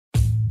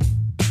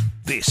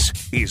This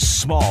is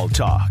Small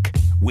Talk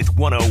with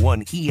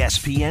 101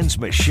 ESPN's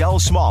Michelle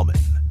Smallman.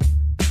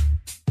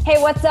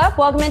 Hey, what's up?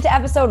 Welcome into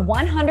episode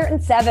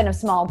 107 of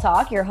Small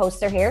Talk. Your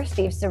hosts are here,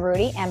 Steve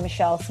Cerruti and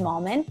Michelle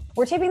Smallman.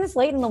 We're taping this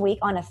late in the week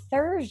on a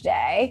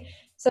Thursday.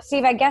 So,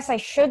 Steve, I guess I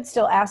should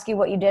still ask you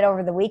what you did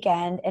over the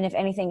weekend and if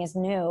anything is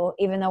new,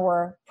 even though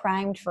we're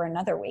primed for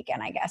another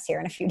weekend, I guess, here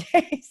in a few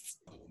days.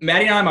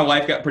 Maddie and I, my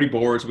wife, got pretty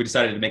bored, so we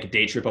decided to make a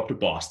day trip up to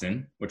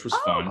Boston, which was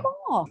fun.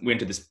 Cool. We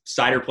went to this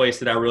cider place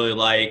that I really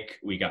like.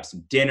 We got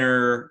some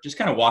dinner, just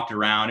kind of walked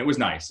around. It was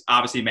nice.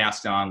 Obviously,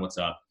 masks on, what's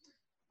up?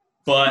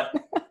 But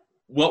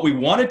what we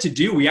wanted to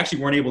do, we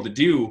actually weren't able to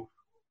do.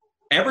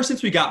 Ever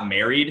since we got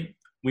married,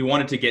 we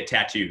wanted to get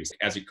tattoos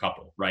as a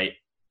couple, right?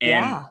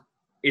 And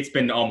it's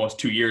been almost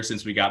 2 years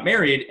since we got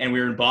married, and we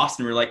were in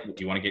Boston. We were like, do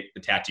you want to get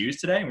the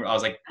tattoos today? And I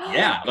was like,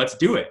 yeah, let's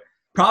do it.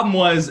 Problem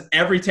was,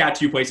 every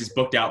tattoo place is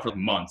booked out for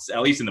months,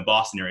 at least in the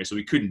Boston area, so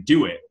we couldn't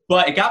do it.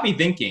 But it got me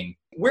thinking,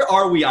 where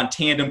are we on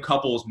tandem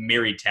couples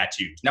married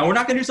tattoos? Now, we're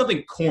not going to do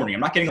something corny.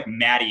 I'm not getting like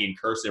Maddie in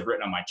cursive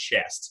written on my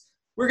chest.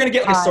 We're going to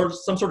get like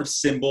some sort of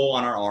symbol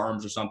on our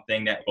arms or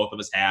something that both of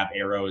us have,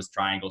 arrows,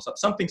 triangles,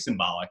 something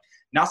symbolic,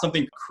 not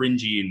something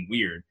cringy and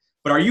weird.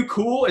 But are you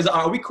cool?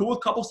 Are we cool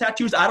with couples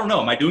tattoos? I don't know.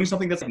 Am I doing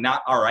something that's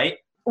not all right?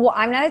 Well,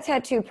 I'm not a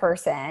tattoo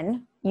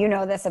person. You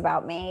know this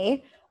about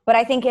me. But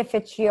I think if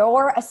it's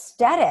your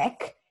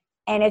aesthetic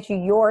and it's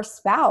your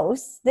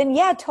spouse, then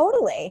yeah,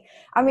 totally.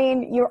 I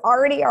mean, you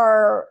already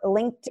are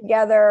linked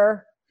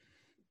together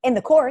in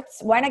the courts.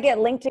 Why not get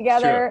linked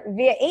together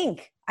via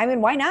ink? I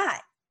mean, why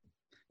not?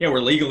 Yeah,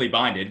 we're legally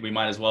binded. We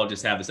might as well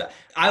just have this.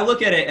 I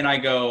look at it and I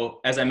go,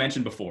 as I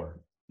mentioned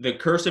before, the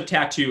cursive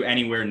tattoo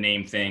anywhere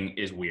name thing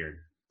is weird.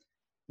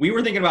 We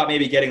were thinking about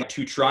maybe getting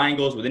 2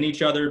 triangles within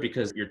each other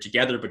because you're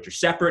together, but you're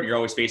separate. You're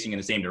always facing in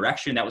the same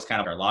direction. That was kind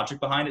of our logic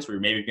behind it. So we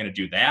were maybe going to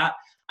do that.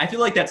 I feel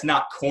like that's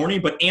not corny,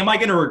 but am I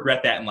going to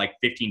regret that in like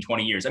 15,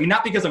 20 years? I mean,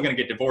 not because I'm going to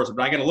get divorced,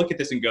 but I'm going to look at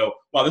this and go,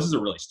 wow, this is a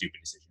really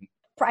stupid decision.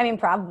 I mean,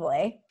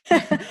 probably.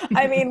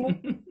 I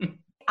mean,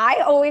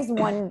 I always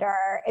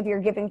wonder if you're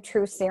giving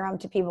true serum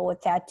to people with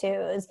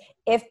tattoos,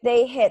 if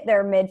they hit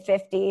their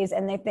mid-50s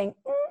and they think,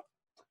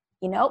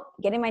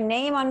 getting my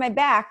name on my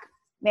back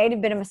may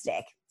have been a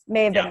mistake.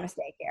 May have been a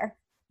mistake here.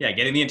 Yeah,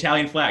 getting the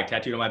Italian flag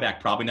tattooed on my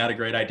back, probably not a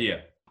great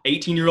idea.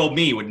 18-year-old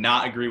me would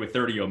not agree with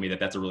 30-year-old me that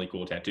that's a really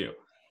cool tattoo.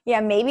 Yeah,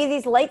 maybe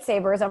these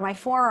lightsabers on my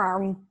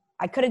forearm,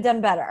 I could have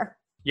done better.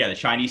 Yeah, the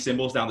Chinese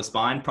symbols down the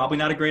spine, probably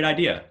not a great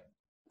idea.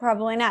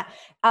 Probably not.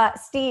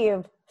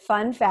 Steve,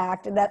 fun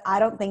fact that I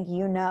don't think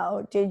you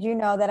know. Did you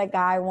know that a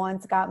guy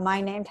once got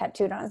my name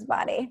tattooed on his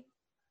body?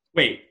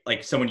 Wait,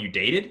 like someone you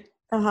dated?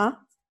 Uh-huh.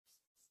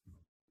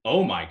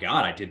 Oh my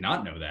God, I did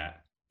not know that.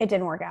 It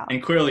didn't work out.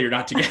 And clearly you're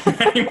not together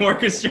anymore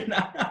because you're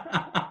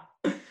not.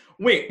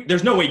 Wait,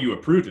 there's no way you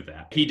approved of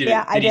that. He did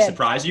it. Did he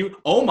surprise you?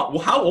 Oh my, well,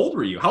 how old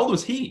were you? How old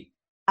was he?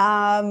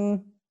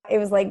 It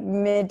was like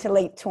mid to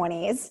late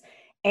 20s.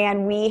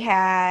 And we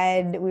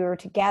were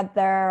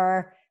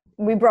together.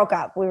 We broke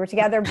up. We were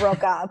together,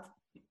 broke up,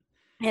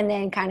 and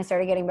then kind of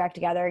started getting back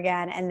together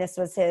again. And this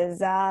was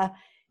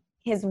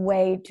his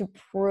way to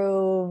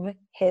prove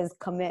his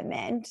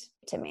commitment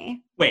to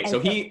me. Wait,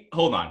 so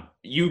hold on.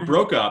 You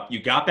broke up, you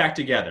got back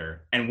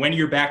together, and when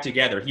you're back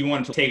together, he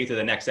wanted to take it to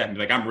the next step and be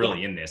like, I'm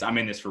really in this. I'm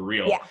in this for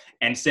real. Yeah.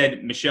 And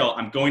said, Michelle,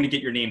 I'm going to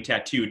get your name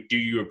tattooed. Do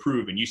you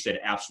approve? And you said,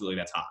 absolutely,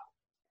 that's hot.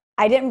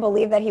 I didn't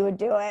believe that he would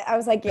do it. I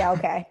was like, yeah,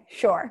 okay,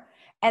 sure.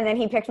 And then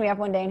he picked me up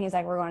one day and he's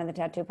like, we're going to the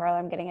tattoo parlor.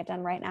 I'm getting it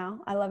done right now.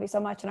 I love you so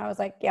much. And I was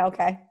like, yeah,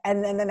 okay.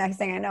 And then the next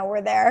thing I know,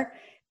 we're there.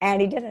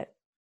 And he did it.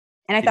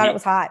 And I thought it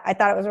was hot. I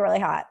thought it was really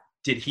hot.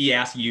 Did he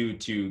ask you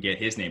to get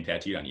his name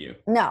tattooed on you?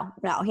 No,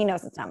 he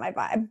knows it's not my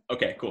vibe.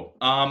 Okay, cool.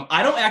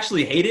 I don't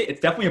actually hate it. It's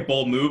definitely a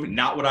bold move.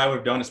 Not what I would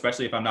have done,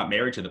 especially if I'm not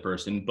married to the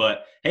person.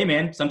 But hey,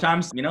 man,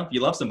 sometimes, if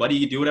you love somebody,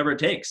 you do whatever it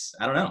takes.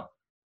 I don't know.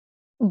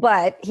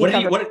 But he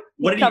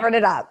covered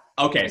it up.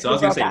 Okay, so I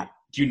was going to say,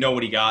 do you know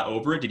what he got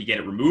over it? Did he get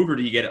it removed or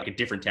did he get like a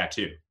different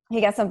tattoo? He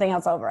got something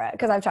else over it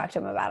because I've talked to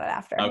him about it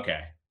after.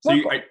 Okay. So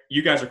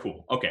you guys are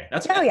cool. Okay,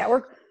 that's good. Oh, yeah,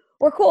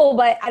 we're cool,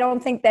 but I don't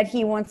think that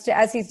he wants to,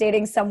 as he's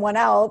dating someone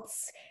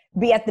else,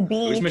 be at the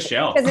beach. Who's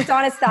Michelle? Because it's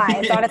on his thigh.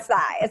 It's on his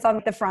thigh. It's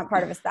on the front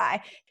part of his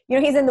thigh.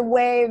 He's in the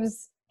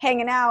waves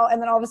hanging out,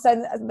 and then all of a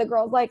sudden the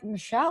girl's like,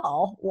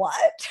 Michelle,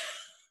 what?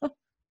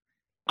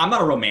 I'm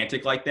not a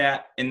romantic like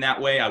that in that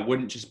way. I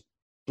wouldn't just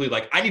be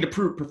like, I need to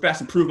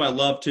profess and prove my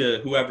love to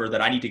whoever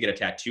that I need to get a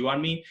tattoo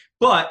on me.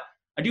 But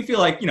I do feel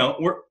like,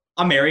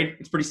 I'm married.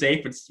 It's pretty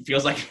safe. It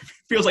feels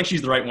like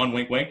she's the right one,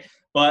 wink, wink.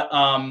 But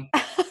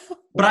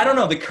but I don't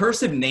know. The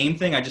cursive name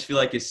thing, I just feel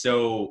like is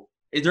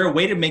there a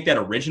way to make that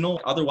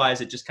original? Otherwise,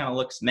 it just kind of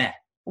looks meh.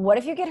 What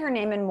if you get her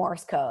name in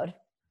Morse code?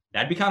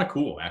 That'd be kind of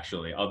cool,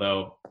 actually.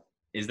 Although,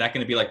 is that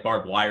going to be like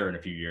barbed wire in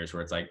a few years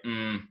where it's like,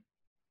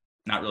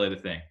 not really the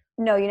thing?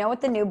 No, you know what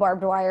the new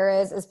barbed wire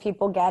is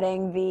people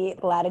getting the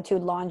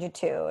latitude,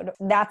 longitude.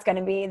 That's going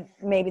to be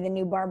maybe the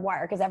new barbed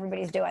wire because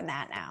everybody's doing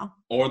that now.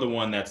 Or the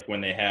one that's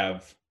when they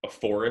have a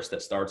forest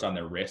that starts on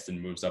their wrist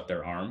and moves up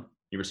their arm.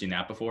 You ever seen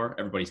that before?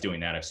 Everybody's doing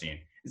that, I've seen.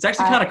 It's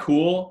actually kind of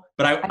cool,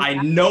 but I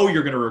know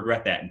you're going to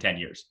regret that in 10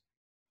 years.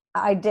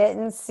 I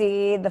didn't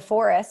see the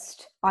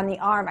forest on the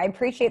arm. I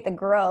appreciate the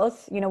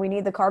growth. You know, we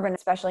need the carbon,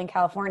 especially in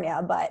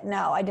California. But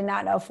no, I did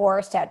not know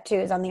forest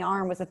tattoos on the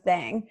arm was a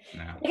thing.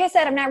 No. Like I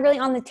said, I'm not really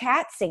on the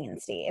tat scene,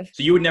 Steve.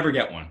 So you would never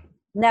get one?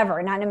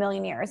 Never, not in a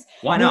million years.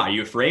 Why not? Are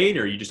you afraid,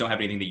 or you just don't have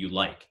anything that you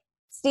like?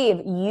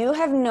 Steve, you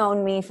have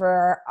known me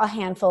for a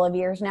handful of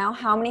years now.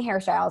 How many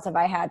hairstyles have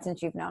I had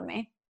since you've known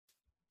me?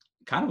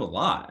 Kind of a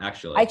lot,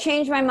 actually. I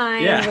changed my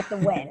mind with the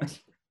wind.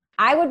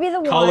 I would be the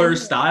one.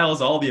 Colors,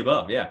 styles, all the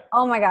above, yeah.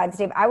 Oh my God,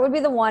 Steve. I would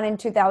be the one in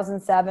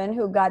 2007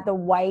 who got the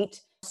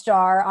white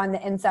star on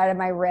the inside of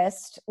my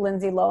wrist,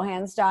 Lindsay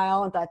Lohan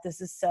style, and thought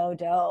this is so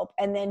dope.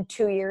 And then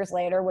 2 years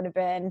later would have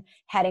been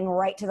heading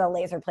right to the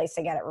laser place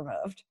to get it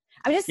removed.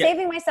 I'm just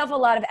saving myself a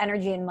lot of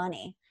energy and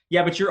money.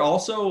 Yeah, but you're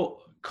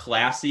also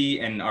classy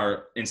and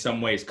are in some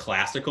ways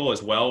classical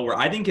as well, where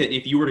I think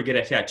if you were to get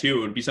a tattoo,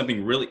 it would be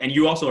something really, and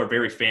you also are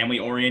very family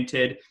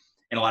oriented,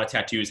 and a lot of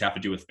tattoos have to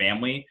do with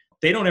family.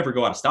 They don't ever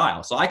go out of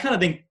style. So I kind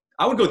of think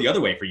I would go the other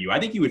way for you. I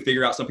think you would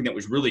figure out something that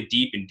was really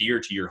deep and dear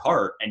to your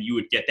heart, and you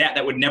would get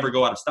that would never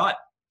go out of style.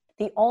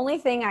 The only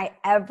thing I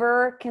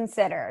ever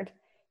considered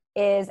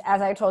is,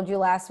 as I told you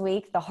last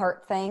week, the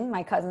heart thing.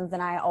 My cousins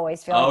and I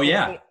always feel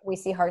we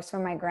see hearts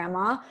from my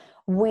grandma.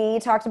 We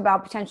talked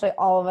about potentially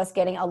all of us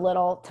getting a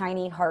little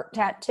tiny heart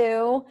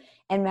tattoo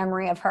in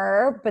memory of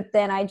her. But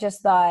then I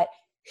just thought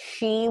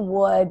she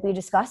would be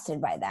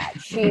disgusted by that.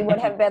 She would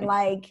have been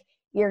like,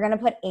 you're going to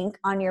put ink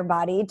on your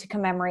body to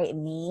commemorate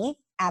me?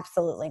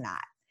 Absolutely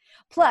not.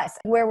 Plus,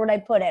 where would I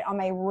put it? On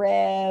my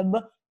rib?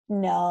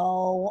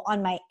 No.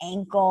 On my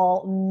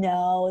ankle?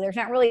 No. There's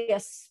not really a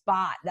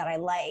spot that I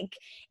like.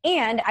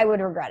 And I would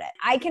regret it.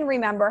 I can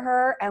remember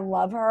her and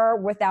love her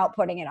without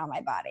putting it on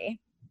my body.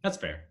 That's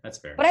fair. That's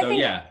fair. But I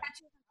think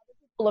tattoos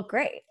look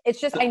great.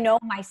 It's just I know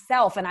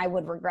myself and I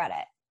would regret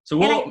it.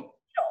 So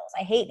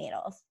I hate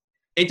needles.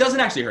 It doesn't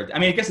actually hurt. I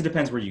mean, I guess it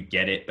depends where you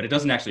get it, but it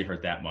doesn't actually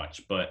hurt that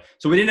much. But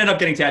so we didn't end up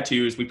getting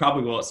tattoos. We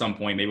probably will at some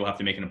point. Maybe we'll have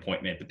to make an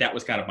appointment. But that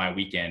was kind of my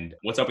weekend.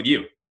 What's up with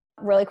you?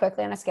 Really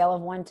quickly, on a scale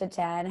of 1 to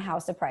 10, how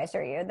surprised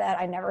are you that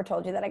I never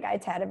told you that a guy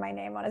tatted my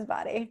name on his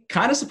body?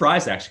 Kind of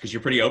surprised, actually, because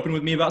you're pretty open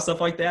with me about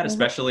stuff like that,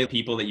 especially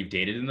people that you've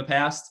dated in the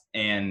past.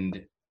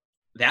 And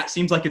that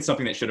seems like it's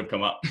something that should have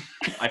come up.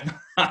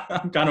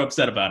 I'm kind of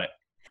upset about it.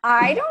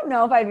 I don't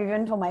know if I've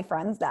even told my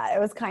friends that. It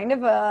was kind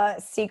of a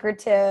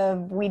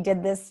secretive, we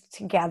did this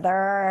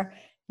together,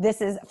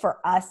 this is for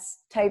us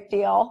type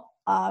deal.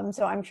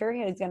 So I'm sure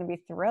he's going to be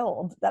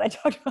thrilled that I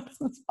talked about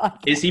this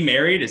podcast. Is he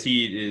married?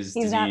 He's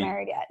not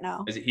married yet,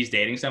 no. He's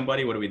dating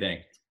somebody? What do we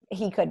think?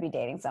 He could be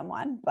dating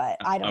someone, but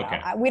I don't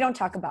know. We don't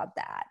talk about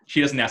that. She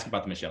doesn't ask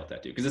about the Michelle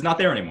tattoo because it's not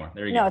there anymore.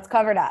 There you go. No, it's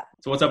covered up.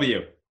 So what's up with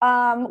you?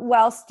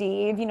 Well,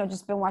 Steve,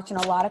 just been watching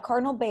a lot of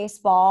Cardinal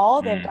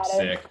baseball. They've got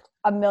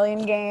a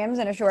million games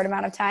in a short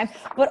amount of time.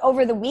 But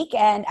over the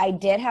weekend, I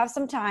did have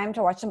some time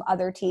to watch some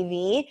other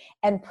TV.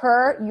 And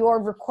per your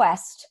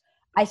request,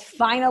 I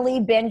finally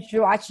binge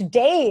watched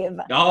Dave.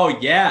 Oh,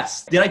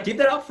 yes. Did I give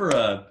that out for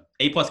a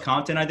A+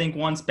 content, I think,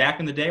 once back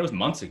in the day? It was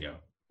months ago.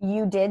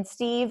 You did,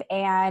 Steve,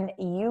 and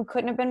you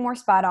couldn't have been more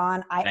spot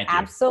on. I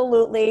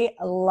absolutely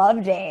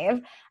love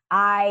Dave.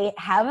 I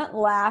haven't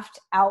laughed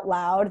out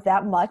loud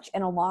that much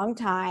in a long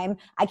time.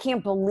 I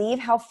can't believe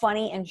how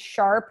funny and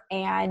sharp,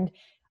 and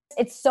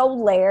it's so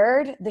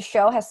layered. The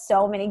show has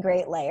so many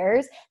great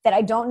layers that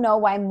I don't know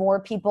why more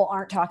people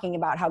aren't talking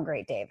about how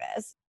great Dave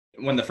is.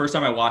 When the first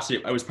time I watched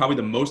it, I was probably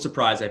the most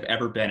surprised I've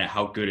ever been at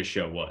how good a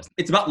show was.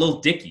 It's about Lil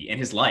Dicky and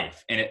his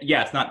life. And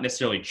it's not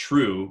necessarily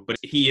true, but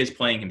he is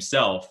playing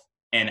himself.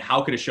 And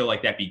how could a show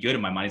like that be good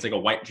in my mind? He's like a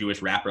white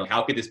Jewish rapper.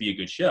 How could this be a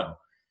good show?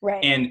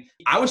 Right. And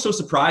I was so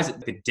surprised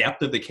at the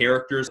depth of the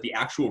characters, the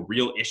actual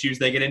real issues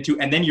they get into.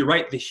 And then you're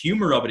right, the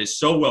humor of it is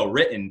so well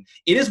written.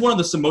 It is one of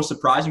the most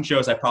surprising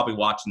shows I've probably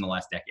watched in the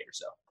last decade or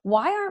so.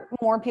 Why aren't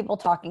more people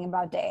talking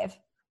about Dave?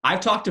 I've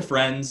talked to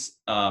friends,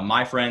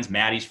 my friends,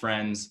 Maddie's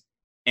friends,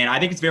 and I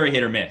think it's very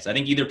hit or miss. I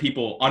think either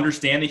people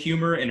understand the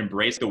humor and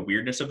embrace the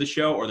weirdness of the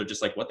show, or they're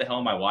just like, what the hell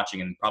am I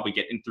watching? And probably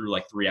get in through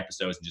like 3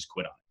 episodes and just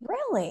quit on it.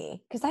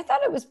 Really? Because I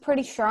thought it was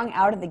pretty strong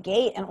out of the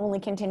gate and only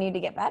continued to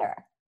get better.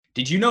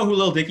 Did you know who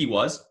Lil Dicky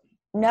was?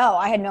 No,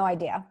 I had no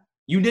idea.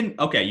 You didn't?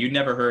 Okay, you'd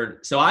never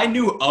heard. So I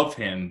knew of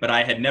him, but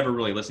I had never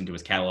really listened to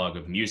his catalog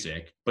of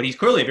music. But he's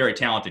clearly a very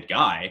talented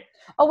guy.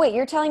 Oh, wait,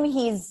 you're telling me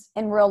he's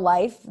in real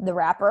life, the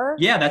rapper?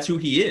 Yeah, that's who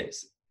he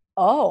is.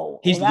 Oh,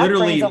 he's that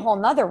literally brings a whole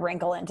nother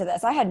wrinkle into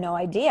this. I had no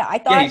idea. I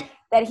thought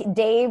that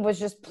Dave was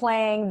just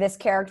playing this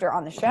character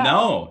on the show.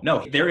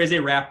 No. There is a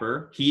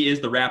rapper. He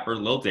is the rapper,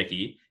 Lil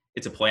Dicky.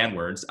 It's a play on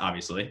words,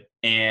 obviously.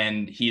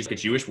 And he's a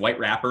Jewish white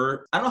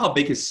rapper. I don't know how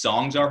big his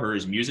songs are or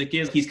his music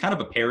is. He's kind of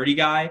a parody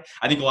guy.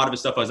 I think a lot of his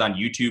stuff was on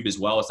YouTube as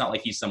well. It's not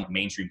like he's some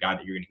mainstream guy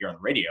that you're going to hear on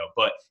the radio.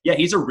 But yeah,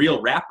 he's a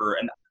real rapper.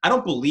 And I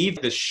don't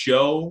believe the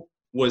show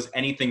was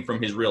anything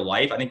from his real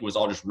life. I think it was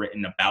all just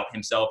written about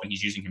himself, and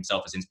he's using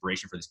himself as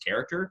inspiration for this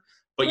character.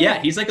 But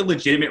yeah, he's like a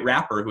legitimate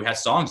rapper who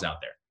has songs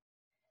out there.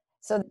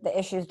 So the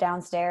issues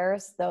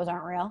downstairs, those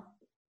aren't real?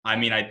 I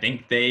mean, I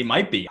think they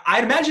might be.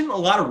 I'd imagine a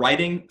lot of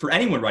writing, for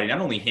anyone writing, not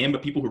only him,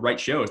 but people who write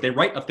shows, they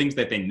write of things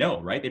that they know,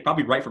 right? They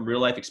probably write from real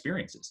life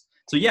experiences.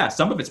 So yeah,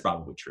 some of it's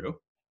probably true.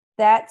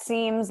 That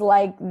seems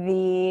like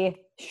the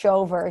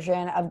show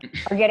version of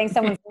or getting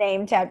someone's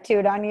name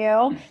tattooed on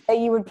you, that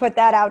you would put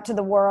that out to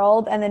the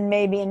world and then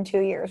maybe in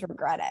 2 years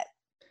regret it.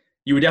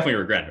 You would definitely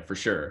regret it for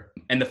sure.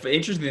 And the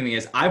interesting thing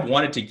is I've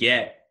wanted to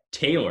get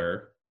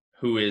Taylor,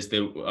 who is the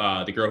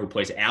girl who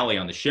plays Allie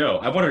on the show.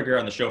 I've wanted to get her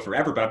on the show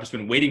forever, but I've just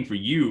been waiting for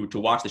you to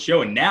watch the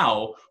show. And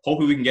now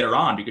hopefully we can get her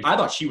on, because I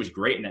thought she was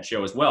great in that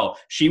show as well.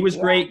 She was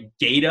great.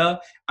 Gaeta.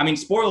 I mean,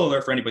 spoiler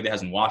alert for anybody that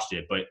hasn't watched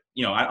it, but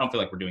I don't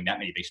feel like we're doing that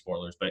many big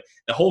spoilers, but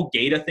the whole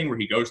Gaeta thing where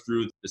he goes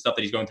through the stuff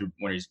that he's going through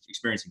when he's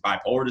experiencing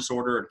bipolar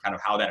disorder and kind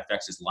of how that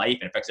affects his life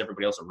and affects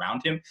everybody else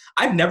around him.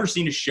 I've never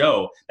seen a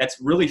show that's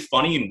really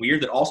funny and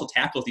weird that also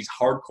tackles these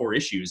hardcore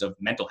issues of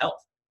mental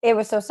health. It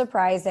was so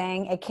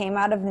surprising. It came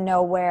out of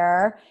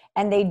nowhere,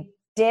 and they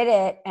did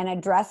it and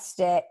addressed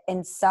it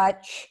in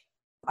such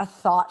a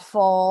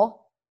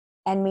thoughtful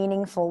and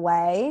meaningful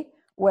way,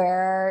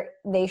 where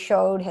they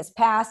showed his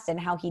past and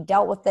how he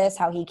dealt with this,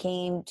 how he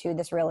came to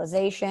this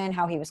realization,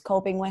 how he was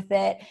coping with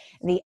it.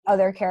 The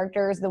other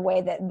characters, the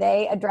way that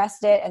they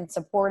addressed it and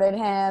supported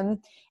him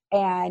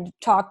and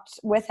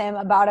talked with him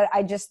about it,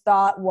 I just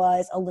thought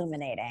was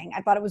illuminating.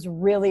 I thought it was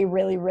really,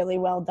 really, really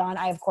well done.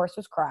 I, of course,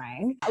 was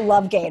crying. I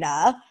love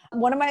Gaeta.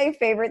 One of my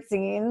favorite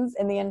scenes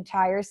in the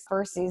entire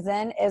first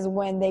season is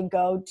when they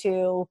go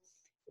to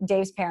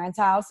Dave's parents'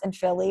 house in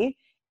Philly,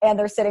 and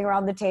they're sitting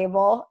around the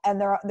table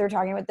and they're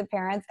talking with the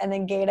parents, and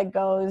then Gaeta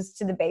goes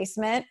to the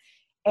basement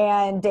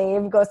and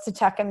Dave goes to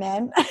tuck him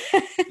in.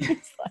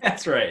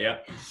 That's right, yeah.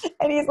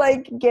 And he's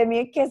like, give me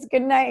a kiss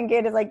goodnight. And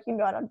Gaeta's like,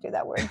 I don't do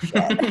that weird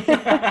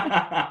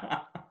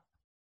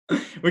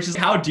shit. Which is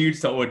how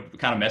dudes would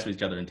kind of mess with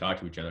each other and talk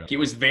to each other. It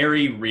was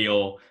very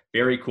real,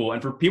 very cool.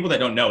 And for people that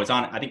don't know, it's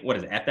on, I think, what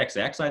is it,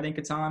 FXX, I think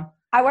it's on?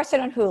 I watched it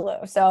on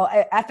Hulu. So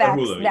FX,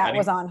 Hulu.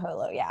 Was on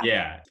Hulu, yeah.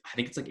 Yeah. I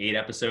think it's like 8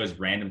 episodes,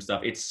 random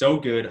stuff. It's so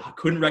good. I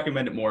couldn't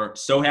recommend it more.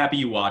 So happy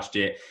you watched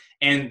it.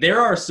 And there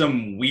are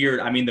some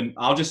weird,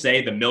 I'll just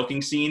say the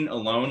milking scene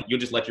alone, you'll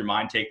just let your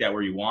mind take that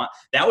where you want.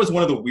 That was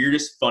one of the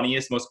weirdest,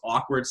 funniest, most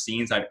awkward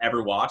scenes I've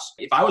ever watched.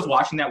 If I was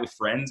watching that with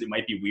friends, it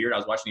might be weird. I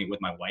was watching it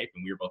with my wife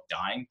and we were both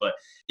dying, but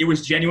it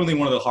was genuinely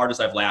one of the hardest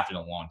I've laughed in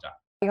a long time.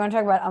 You want to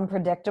talk about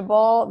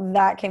unpredictable?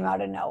 That came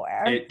out of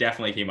nowhere. It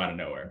definitely came out of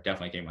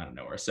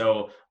nowhere.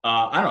 So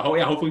I don't know.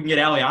 Yeah, hopefully we can get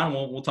Allie on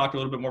and we'll talk a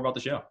little bit more about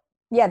the show.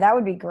 Yeah, that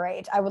would be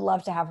great. I would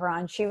love to have her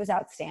on. She was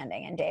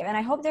outstanding. And Dave, and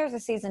I hope there's a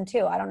season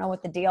 2. I don't know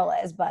what the deal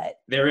is, but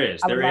there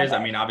is.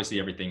 I mean, obviously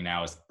everything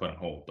now is put on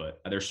hold, but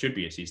there should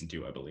be a season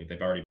 2, I believe.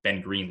 They've already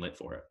been greenlit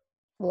for it.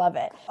 Love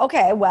it.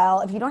 Okay, well,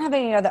 if you don't have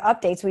any other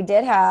updates, we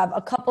did have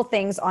a couple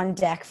things on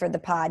deck for the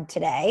pod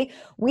today.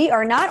 We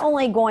are not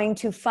only going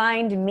to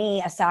find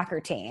me a soccer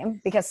team,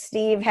 because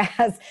Steve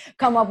has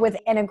come up with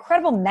an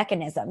incredible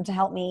mechanism to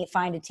help me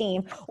find a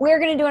team. We're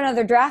going to do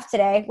another draft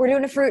today. We're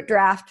doing a fruit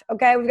draft,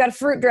 okay? We've got a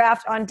fruit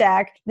draft on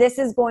deck. This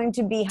is going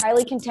to be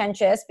highly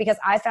contentious because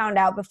I found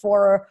out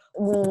before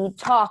we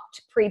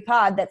talked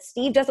pre-pod that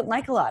Steve doesn't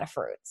like a lot of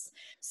fruits.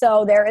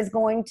 So there is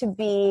going to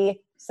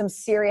be some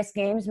serious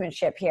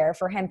gamesmanship here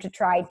for him to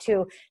try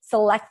to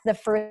select the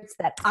fruits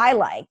that I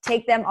like,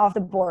 take them off the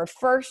board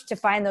first to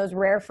find those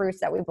rare fruits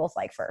that we both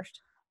like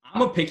first.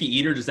 I'm a picky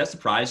eater. Does that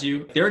surprise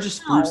you? There are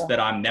just fruits that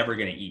I'm never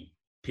going to eat,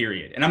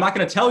 period. And I'm not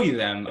going to tell you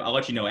them. I'll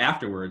let you know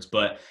afterwards.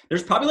 But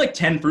there's probably like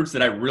 10 fruits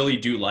that I really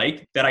do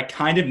like that I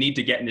kind of need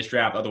to get in this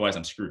draft. Otherwise,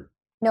 I'm screwed.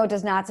 No, it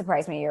does not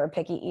surprise me. You're a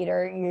picky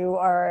eater. You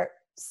are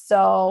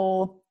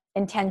so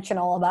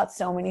intentional about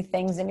so many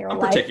things in your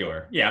life.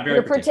 Particular. Yeah, I'm very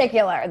You're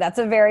particular. That's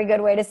a very good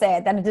way to say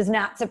it. That it does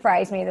not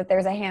surprise me that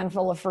there's a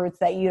handful of fruits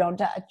that you don't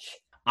touch.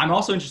 I'm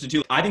also interested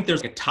too. I think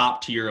there's a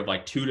top tier of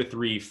like 2 to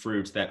 3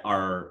 fruits that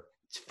are,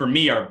 for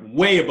me, are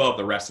way above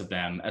the rest of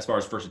them as far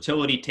as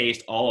versatility,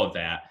 taste, all of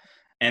that.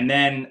 And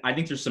then I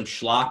think there's some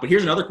schlock. But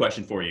here's another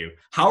question for you.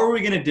 How are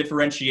we going to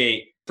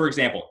differentiate, for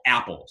example,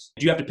 apples?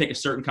 Do you have to pick a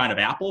certain kind of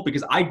apple?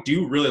 Because I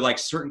do really like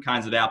certain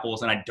kinds of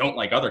apples and I don't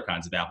like other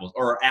kinds of apples.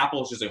 Or are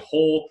apples just a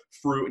whole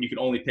fruit and you can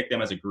only pick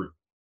them as a group?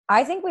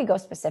 I think we go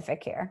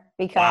specific here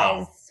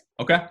because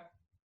Okay.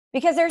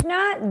 Because there's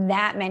not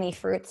that many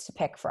fruits to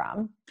pick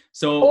from.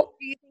 So or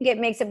do you think it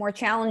makes it more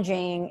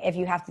challenging if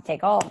you have to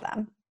take all of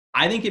them?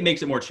 I think it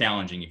makes it more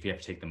challenging if you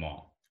have to take them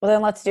all. Well,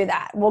 then let's do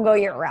that. We'll go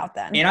your route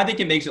then. And I think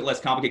it makes it less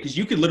complicated because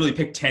you could literally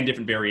pick 10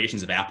 different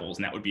variations of apples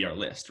and that would be our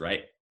list,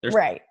 right?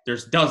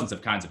 There's dozens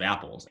of kinds of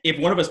apples. If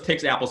one of us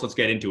picks apples, let's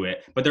get into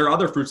it. But there are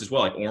other fruits as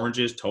well, like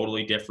oranges,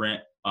 totally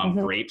different.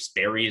 Grapes,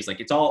 berries, like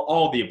it's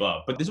all of the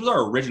above. But this was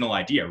our original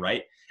idea,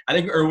 right? I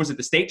think, or was it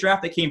the state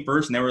draft that came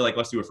first and then we were like,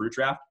 let's do a fruit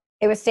draft?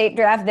 It was state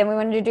draft. Then we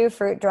wanted to do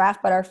fruit draft.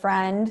 But our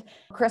friend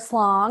Chris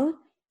Long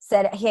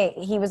said, hey,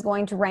 he was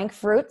going to rank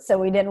fruits. So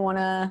we didn't want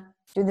to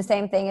do the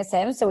same thing as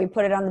him. So we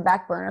put it on the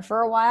back burner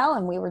for a while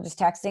and we were just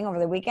texting over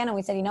the weekend and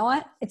we said, you know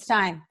what? It's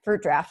time.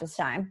 Fruit draft is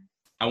time.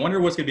 I wonder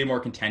what's going to be more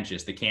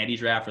contentious, the candy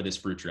draft or this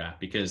fruit draft,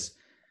 because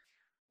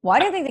Well, I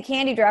didn't think the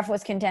candy draft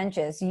was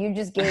contentious. You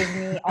just gave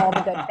me all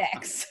the good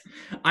picks.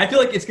 I feel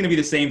like it's going to be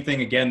the same thing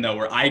again, though,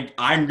 where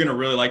I'm going to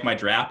really like my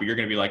draft, but you're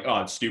going to be like,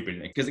 oh, it's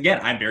stupid. Because, again,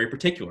 I'm very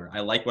particular.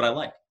 I like what I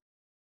like.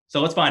 So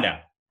let's find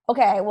out.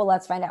 Okay, well,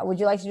 let's find out. Would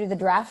you like to do the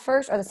draft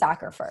first or the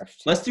soccer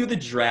first? Let's do the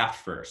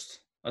draft first.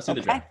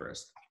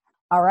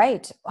 All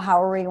right. How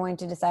are we going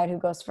to decide who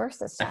goes first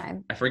this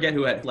time? I forget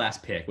who had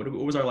last pick. What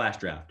was our last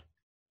draft?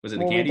 Was it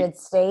the candy? We did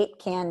state,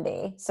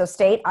 candy. So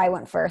state, I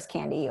went first.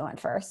 Candy, you went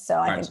first. So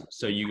I think.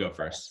 So you go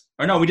first.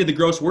 Or no, we did the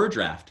gross word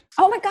draft.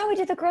 Oh my God, we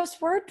did the gross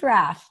word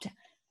draft.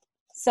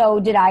 So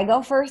did I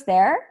go first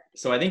there?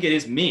 So I think it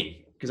is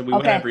me because we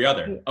went every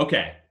other.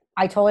 Okay.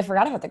 I totally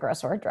forgot about the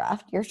gross word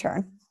draft. Your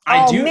turn.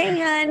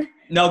 Man.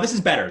 No, this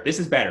is better. This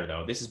is better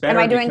though. This is better.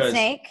 Am I doing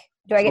snake?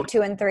 Do I get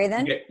 2 and 3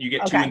 then? You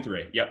get 2 and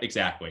 3. Yep,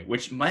 exactly.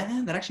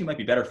 That actually might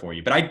be better for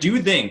you. But I do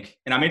think,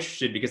 and I'm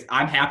interested because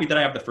I'm happy that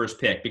I have the first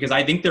pick because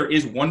I think there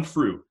is one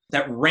fruit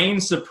that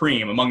reigns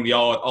supreme among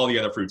all the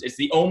other fruits. It's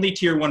the only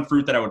tier 1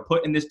 fruit that I would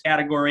put in this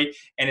category,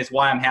 and it's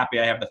why I'm happy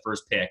I have the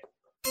first pick.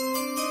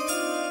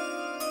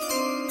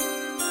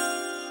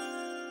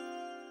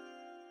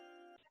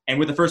 And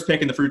with the first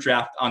pick in the fruit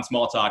draft on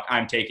Small Talk,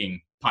 I'm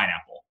taking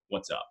pineapple.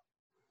 What's up?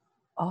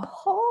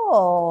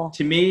 Oh.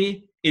 To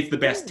me, it's the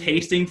best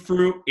tasting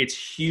fruit. It's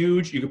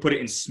huge. You can put it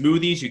in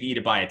smoothies. You can eat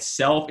it by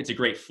itself. It's a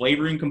great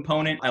flavoring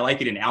component. I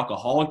like it in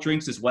alcoholic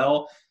drinks as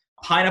well.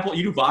 Pineapple,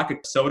 you do vodka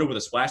soda with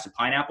a splash of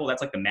pineapple.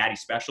 That's like the Maddie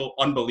Special.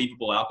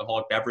 Unbelievable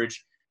alcoholic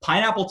beverage.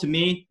 Pineapple, to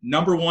me,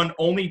 number 1,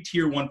 only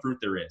tier 1 fruit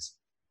there is.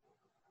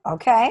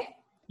 Okay.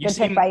 Good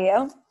pick by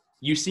you.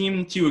 You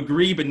seem to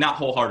agree, but not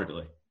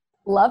wholeheartedly.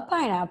 Love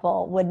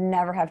pineapple. Would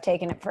never have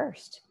taken it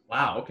first.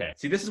 Wow, okay.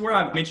 See, this is where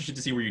I'm interested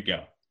to see where you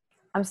go.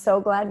 I'm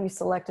so glad you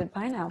selected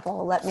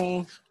pineapple. Let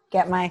me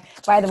get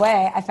by the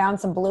way, I found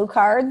some blue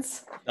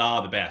cards.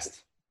 Oh, the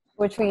best.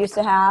 Which we used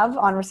to have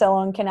on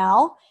Rosillo and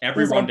Canal.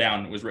 Every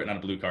rundown was written on a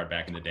blue card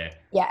back in the day.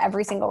 Yeah,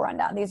 every single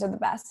rundown. These are the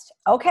best.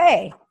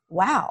 Okay.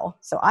 Wow.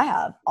 So I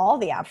have all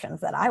the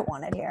options that I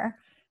wanted here.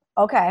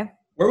 Okay.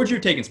 Where would you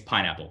have taken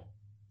pineapple?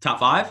 Top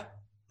 5?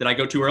 Did I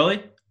go too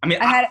early? I mean,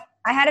 I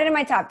had it in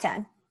my top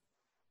 10.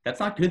 That's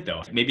not good,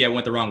 though. Maybe I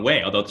went the wrong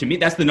way. Although, to me,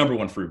 that's the number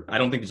 1 fruit. I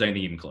don't think there's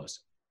anything even close.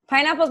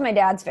 Pineapple is my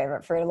dad's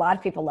favorite fruit. A lot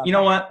of people love You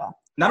know pineapple. What?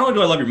 Not only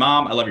do I love your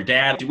mom, I love your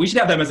dad. We should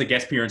have them as a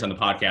guest appearance on the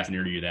podcast and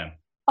interview them.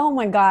 Oh,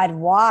 my God.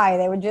 Why?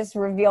 They would just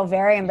reveal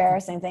very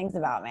embarrassing things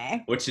about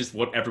me. Which is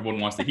what everyone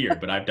wants to hear,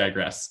 but I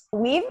digress.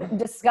 We've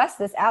discussed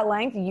this at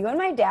length. You and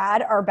my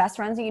dad are best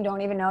friends and you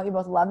don't even know it. You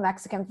both love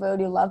Mexican food,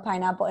 you love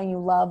pineapple, and you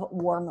love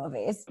war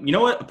movies. You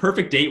know what? A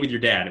perfect date with your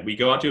dad. We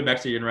go out to a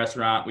Mexican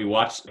restaurant, we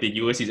watch the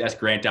Ulysses S.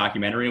 Grant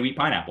documentary, and we eat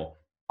pineapple.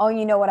 Oh,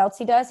 you know what else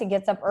he does? He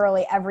gets up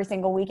early every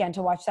single weekend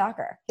to watch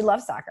soccer. He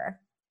loves soccer.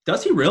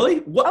 Does he really?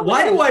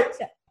 Why do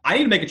I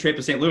need to make a trip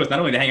to St. Louis, not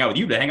only to hang out with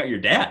you, but to hang out with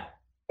your dad.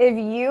 If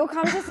you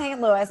come to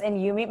St. Louis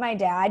and you meet my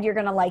dad, you're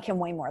going to like him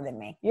way more than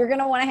me. You're going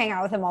to want to hang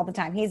out with him all the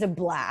time. He's a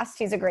blast.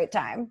 He's a great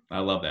time. I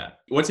love that.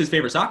 What's his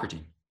favorite soccer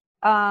team?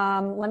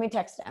 Let me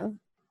text him.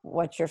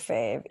 What's your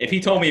fave? If he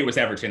told me it was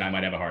Everton, I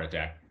might have a heart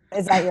attack.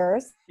 Is that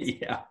yours?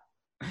 Yeah.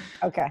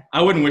 Okay.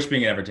 I wouldn't wish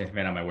being an Everton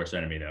fan on my worst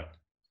enemy, though.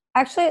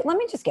 Actually, let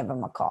me just give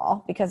him a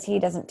call because he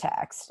doesn't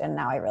text, and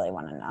now I really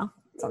want to know.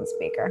 It's on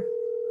speaker.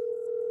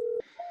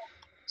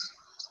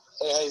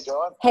 Hey, how you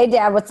doing? Hey,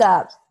 Dad, what's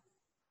up?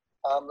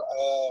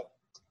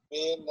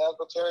 Me and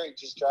Uncle Terry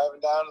just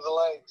driving down to the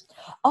lake.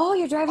 Oh,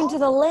 you're driving to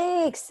the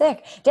lake.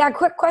 Sick. Dad,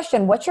 quick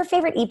question. What's your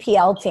favorite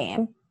EPL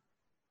team?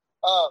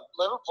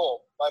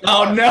 Liverpool.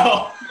 Oh,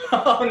 no.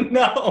 Oh,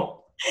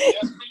 no.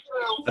 Yes, we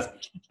do.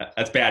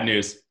 That's bad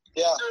news.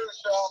 Yeah.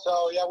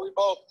 So, yeah,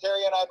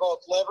 Terry and I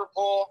both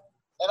Liverpool.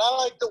 And I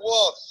like the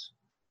Wolves,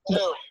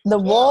 too. The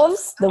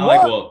Wolves? I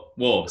like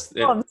Wolves.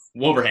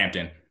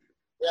 Wolverhampton.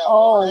 Yeah,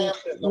 oh,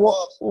 the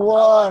Wolves.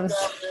 Wolves.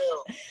 I like them,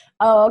 too.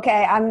 Oh,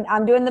 okay.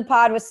 I'm doing the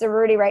pod with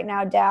Cerruti right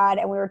now, Dad,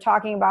 and we were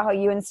talking about how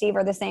you and Steve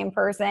are the same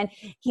person.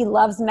 He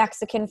loves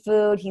Mexican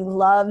food. He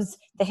loves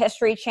the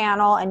History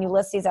Channel and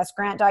Ulysses S.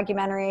 Grant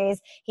documentaries.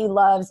 He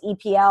loves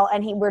EPL,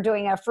 and we're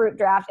doing a fruit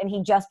draft, and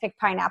he just picked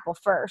pineapple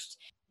first.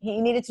 He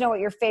needed to know what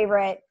your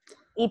favorite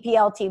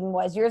EPL team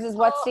was. Yours is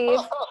what, Steve?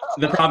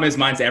 The problem is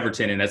mine's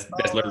Everton, and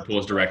that's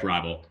Liverpool's direct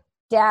rival.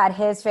 Dad,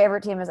 his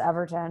favorite team is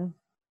Everton.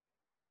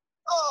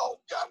 Oh,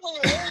 God, we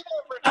hate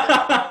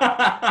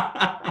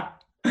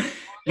Everton.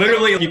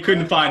 Literally, you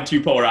couldn't find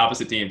 2 polar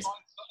opposite teams.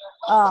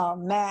 Oh,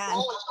 man.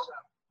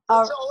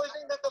 That's the only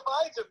thing that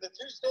divides them. The 2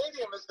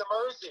 stadium is the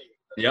Mersey.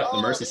 Yep, the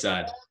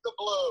Merseyside. The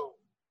blue.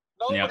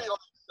 Nobody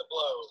likes the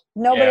blue.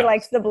 Nobody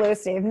likes the blue,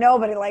 Steve.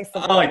 Nobody likes the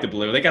blue. I like the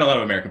blue. They got a lot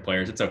of American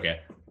players. It's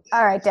okay.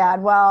 All right,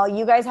 Dad. Well,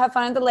 you guys have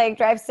fun at the lake.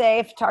 Drive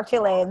safe. Talk to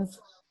you later.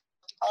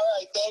 All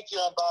right. Thank you.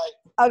 And bye.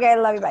 Okay.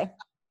 Love you. Bye.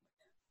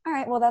 All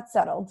right. Well, that's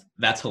settled.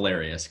 That's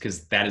hilarious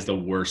because that is the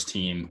worst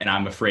team. And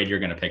I'm afraid you're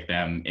going to pick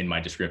them in my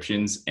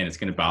descriptions. And it's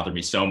going to bother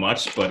me so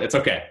much, but it's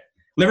okay.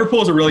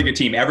 Liverpool's a really good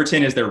team.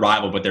 Everton is their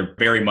rival, but they're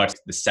very much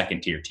the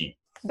second tier team.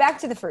 Back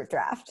to the fruit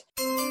draft.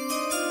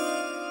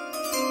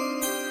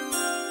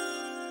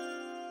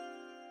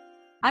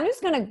 I'm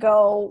just going to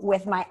go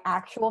with my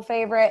actual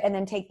favorite and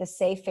then take the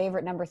safe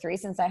favorite number 3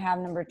 since I have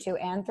number 2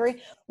 and 3.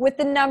 With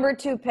the number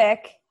 2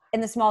 pick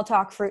in the small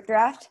talk fruit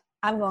draft,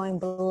 I'm going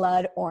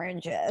blood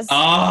oranges.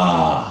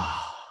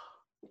 Oh,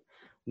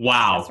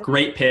 wow.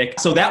 Great pick.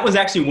 So that was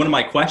actually one of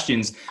my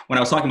questions when I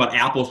was talking about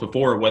apples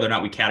before, whether or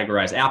not we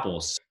categorize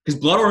apples. Because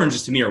blood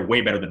oranges to me are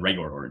way better than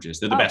regular oranges.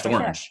 They're the best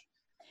orange. Sure.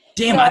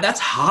 Damn, so, that's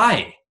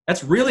high.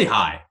 That's really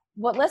high.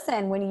 Well,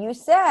 listen, when you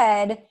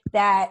said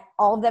that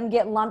all of them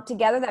get lumped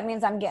together, that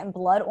means I'm getting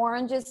blood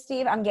oranges,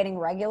 Steve. I'm getting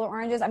regular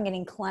oranges. I'm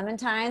getting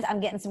clementines. I'm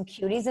getting some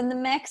cuties in the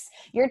mix.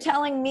 You're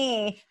telling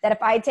me that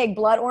if I take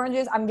blood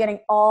oranges, I'm getting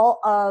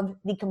all of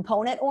the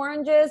component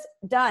oranges?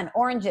 Done.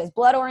 Oranges.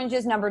 Blood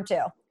oranges, number 2.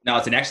 No,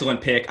 it's an excellent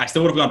pick. I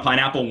still would have gone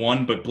pineapple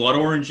 1, but blood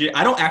orange,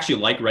 I don't actually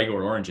like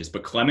regular oranges,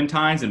 but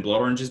clementines and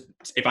blood oranges,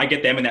 if I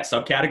get them in that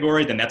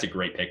subcategory, then that's a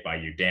great pick by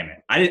you. Damn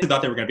it. I didn't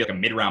thought they were going to be like a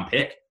mid-round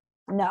pick.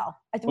 No.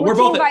 But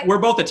we're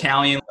both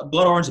Italian.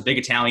 Blood orange is a big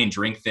Italian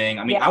drink thing.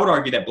 I mean, I would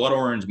argue that blood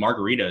orange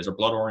margaritas or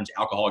blood orange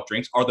alcoholic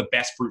drinks are the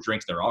best fruit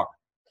drinks there are.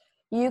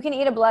 You can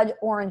eat a blood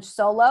orange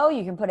solo.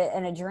 You can put it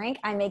in a drink.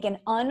 I make an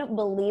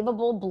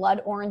unbelievable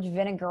blood orange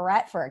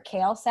vinaigrette for a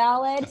kale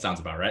salad. That sounds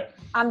about right.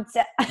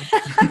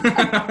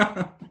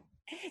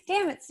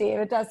 Damn it, Steve.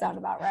 It does sound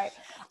about right.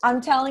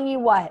 I'm telling you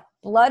what,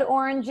 blood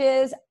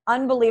oranges,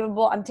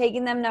 unbelievable. I'm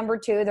taking them number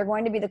 2. They're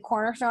going to be the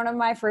cornerstone of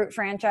my fruit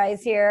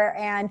franchise here.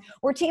 And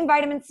we're Team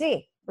Vitamin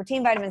C. We're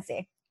Team Vitamin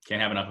C.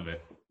 Can't have enough of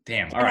it.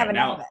 Damn. All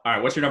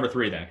right. What's your number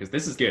 3 then? Because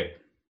this is good.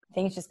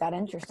 Things just got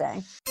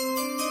interesting.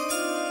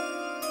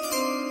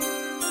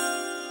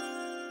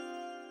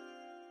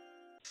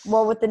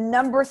 Well, with the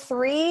number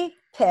 3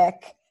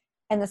 pick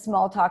in the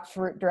small talk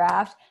fruit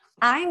draft,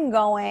 I'm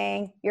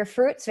going your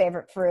fruit's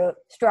favorite fruit,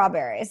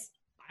 strawberries.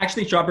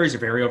 Actually, strawberries are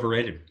very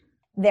overrated.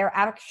 They're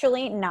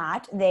actually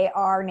not. They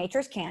are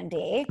nature's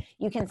candy.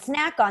 You can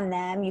snack on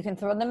them. You can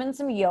throw them in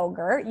some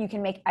yogurt. You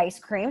can make ice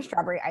cream.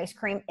 Strawberry ice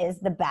cream is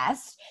the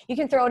best. You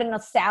can throw it in a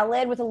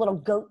salad with a little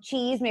goat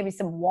cheese, maybe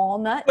some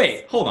walnuts.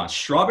 Wait, hold on.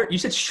 You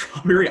said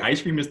strawberry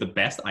ice cream is the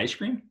best ice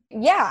cream?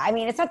 Yeah, I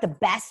mean, it's not the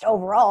best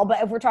overall,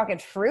 but if we're talking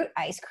fruit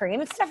ice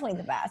cream, it's definitely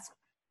the best.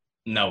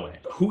 No way.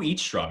 Who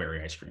eats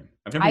strawberry ice cream?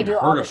 I've never even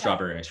heard of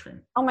strawberry ice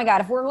cream. Oh my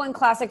God. If we're going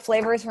classic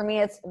flavors, for me,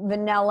 it's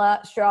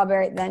vanilla,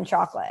 strawberry, then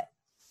chocolate.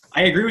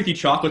 I agree with you.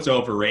 Chocolate's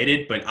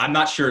overrated, but I'm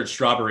not sure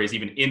strawberry is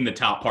even in the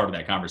top part of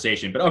that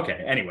conversation. But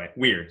okay, anyway,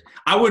 weird.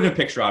 I wouldn't have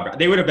picked strawberry.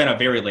 They would have been a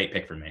very late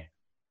pick for me.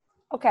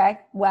 Okay,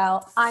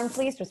 well, I'm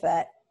pleased with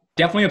that.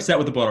 Definitely upset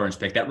with the blood orange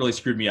pick. That really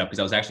screwed me up because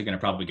I was actually going to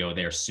probably go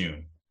there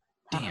soon.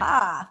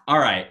 Damn. All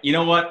right. You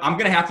know what? I'm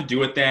going to have to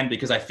do it then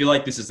because I feel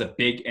like this is a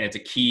big and it's a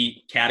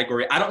key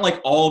category. I don't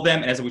like all of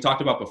them, as we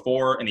talked about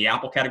before in the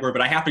apple category,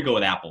 but I have to go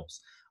with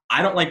apples.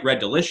 I don't like Red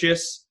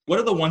Delicious. What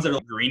are the ones that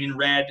are green and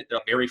red? They're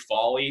very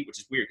fall-y, which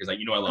is weird because I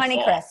love fall.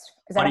 Honeycrisp.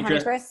 Is that a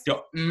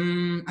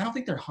Honeycrisp? I don't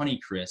think they're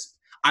Honeycrisp.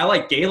 I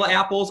like Gala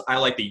apples. I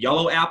like the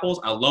yellow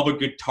apples. I love a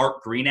good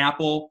tart green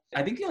apple.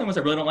 I think the only ones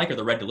I really don't like are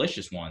the Red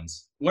Delicious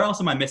ones. What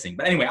else am I missing?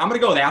 But anyway, I'm going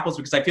to go with apples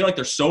because I feel like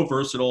they're so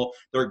versatile.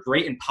 They're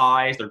great in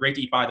pies. They're great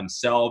to eat by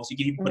themselves. You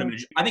can even put them in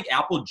I think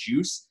apple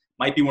juice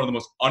might be one of the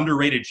most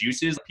underrated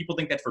juices. People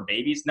think that's for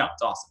babies. No,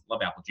 it's awesome.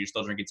 Love apple juice.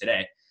 Still drink it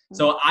today.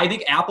 So I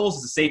think apples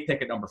is a safe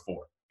pick at number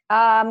 4.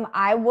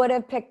 I would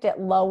have picked it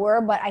lower,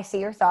 but I see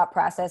your thought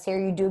process here.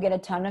 You do get a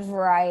ton of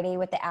variety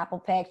with the apple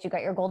picks. You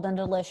got your Golden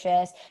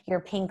Delicious, your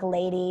Pink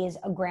Ladies,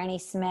 a Granny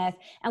Smith.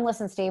 And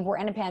listen, Steve, we're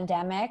in a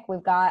pandemic.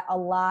 We've got a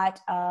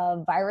lot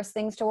of virus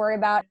things to worry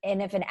about.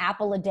 And if an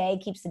apple a day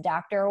keeps the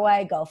doctor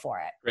away, go for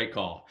it. Great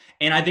call.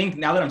 And I think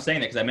now that I'm saying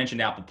that, because I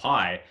mentioned apple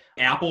pie,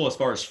 apple as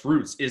far as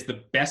fruits is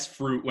the best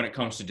fruit when it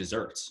comes to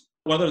desserts.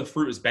 Whether the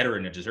fruit is better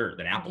in a dessert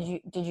than apple.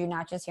 Did you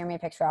not just hear me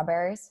pick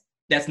strawberries?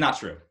 That's not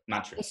true.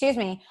 Not true. Excuse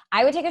me.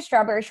 I would take a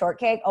strawberry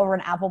shortcake over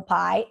an apple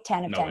pie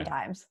 10 of 10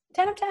 times.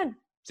 10 of 10.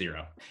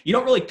 0. You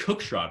don't really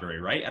cook strawberry,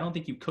 right? I don't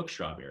think you cook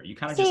strawberry. You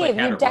kind of just have it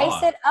raw. You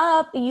dice it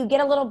up. You get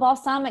a little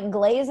balsamic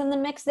glaze in the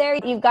mix there.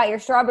 You've got your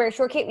strawberry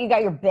shortcake. You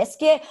got your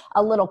biscuit,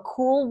 a little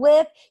Cool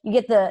Whip. You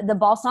get the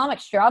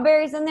balsamic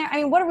strawberries in there. I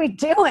mean, what are we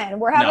doing?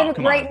 We're having a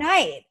great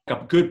night. A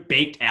good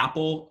baked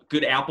apple,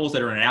 good apples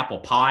that are in an apple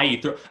pie.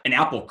 You throw an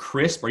apple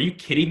crisp. Are you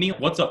kidding me?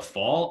 What's up,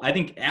 fall? I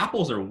think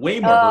apples are way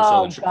more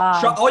versatile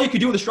than all you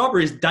could do with a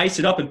strawberry is dice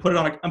it up and put it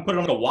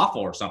on a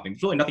waffle or something.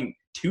 There's really nothing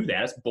to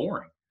that. It's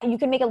boring. You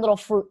can make a little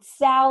fruit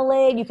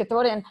salad. You could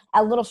throw it in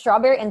a little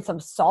strawberry and some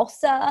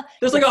salsa.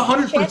 There's like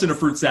 100 fruits in a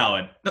fruit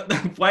salad.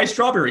 Why is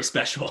strawberry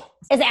special?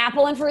 Is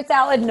apple in fruit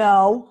salad?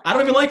 No. I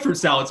don't even like fruit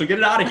salad, so get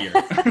it out of here.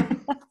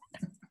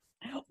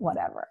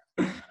 Whatever.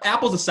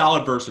 Apple's a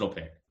solid, versatile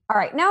pick. All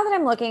right. Now that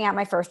I'm looking at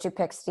my first 2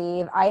 picks,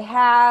 Steve, I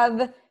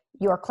have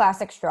your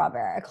classic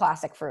strawberry, a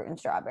classic fruit and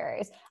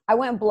strawberries. I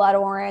went blood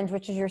orange,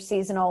 which is your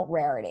seasonal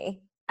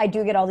rarity. I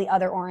do get all the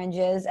other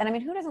oranges. And I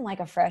mean, who doesn't like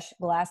a fresh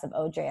glass of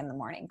OJ in the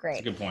morning?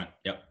 Great. That's a good point.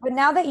 Yep. But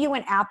now that you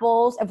went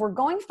apples, if we're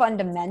going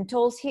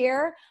fundamentals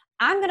here,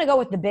 I'm going to go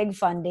with the big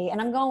fundy and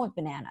I'm going with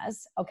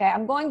bananas. Okay.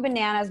 I'm going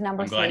bananas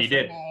number 3 for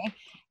me.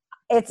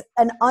 It's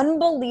an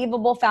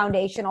unbelievable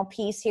foundational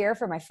piece here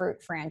for my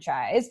fruit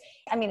franchise.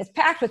 I mean, it's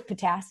packed with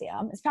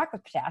potassium.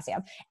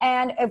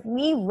 And if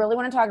we really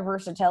want to talk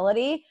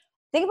versatility,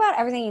 think about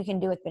everything you can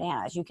do with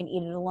bananas. You can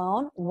eat it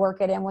alone, work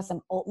it in with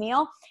some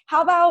oatmeal.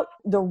 How about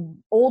the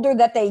older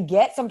that they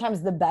get,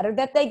 sometimes the better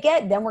that they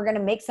get, then we're going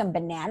to make some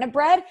banana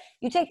bread.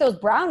 You take those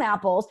brown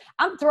apples.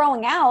 I'm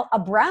throwing out a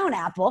brown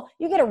apple.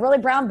 You get a really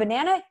brown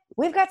banana.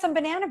 We've got some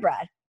banana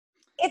bread.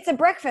 It's a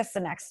breakfast the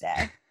next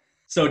day.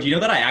 So do you know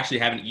that I actually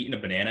haven't eaten a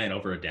banana in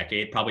over a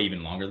decade, probably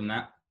even longer than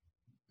that?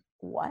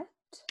 What?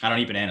 I don't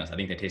eat bananas. I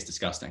think they taste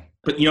disgusting.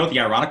 But you know what the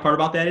ironic part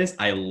about that is?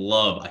 I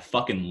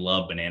fucking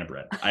love banana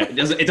bread.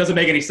 It doesn't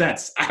make any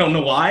sense. I don't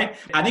know why.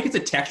 I think it's a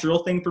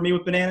textural thing for me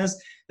with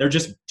bananas. They're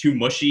just too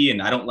mushy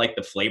and I don't like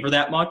the flavor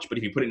that much. But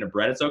if you put it in a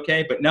bread, it's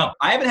okay. But no,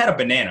 I haven't had a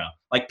banana,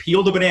 like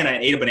peeled a banana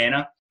and ate a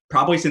banana,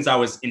 probably since I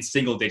was in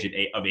single digit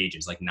of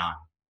ages, like 9.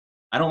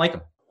 I don't like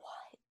them.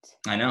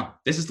 What? I know.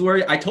 This is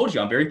where I told you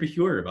I'm very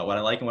peculiar about what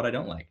I like and what I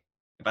don't like.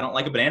 If I don't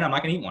like a banana, I'm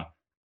not going to eat one.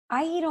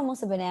 I eat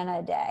almost a banana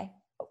a day.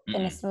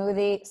 In a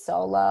smoothie,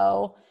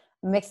 solo,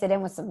 mix it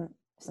in with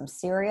some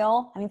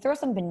cereal. I mean, throw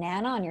some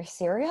banana on your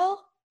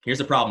cereal. Here's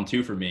the problem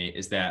too for me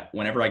is that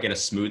whenever I get a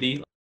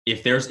smoothie,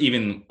 if there's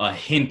even a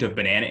hint of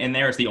banana in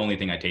there, it's the only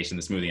thing I taste in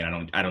the smoothie,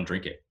 and I don't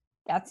drink it.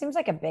 That seems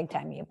like a big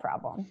time you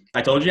problem.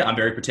 I told you I'm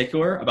very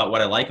particular about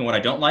what I like and what I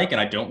don't like,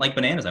 and I don't like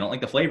bananas. I don't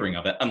like the flavoring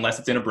of it unless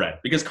it's in a bread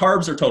because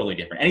carbs are totally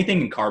different.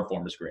 Anything in carb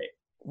form is great.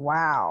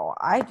 Wow,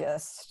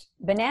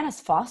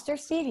 bananas Foster,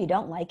 Steve. You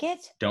don't like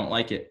it? Don't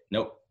like it.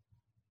 Nope.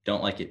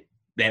 Don't like it.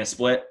 Banana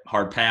split,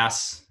 hard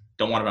pass.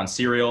 Don't want it on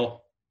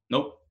cereal.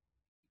 Nope.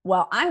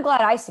 Well, I'm glad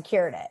I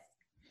secured it.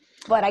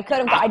 But I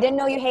didn't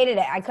know you hated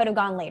it. I could have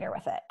gone later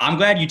with it. I'm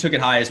glad you took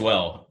it high as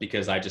well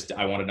because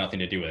I wanted nothing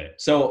to do with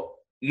it. So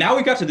now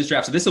we got to this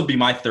draft. So this will be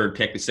my third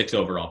pick, the 6th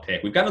overall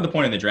pick. We've got to the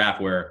point in the draft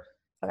where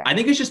I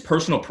think it's just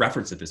personal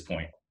preference at this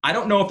point. I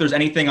don't know if there's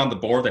anything on the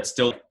board that's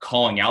still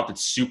calling out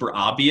that's super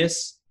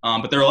obvious.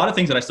 But there are a lot of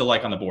things that I still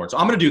like on the board. So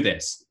I'm going to do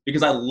this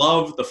because I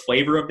love the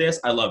flavor of this.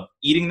 I love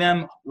eating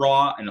them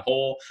raw and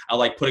whole. I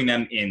like putting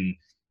them in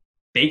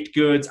baked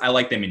goods. I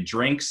like them in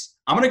drinks.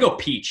 I'm going to go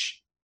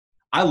peach.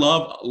 I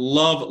love.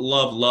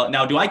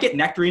 Now, do I get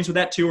nectarines with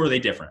that too, or are they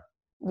different?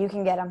 You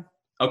can get them.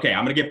 Okay,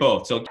 I'm going to get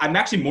both. So I'm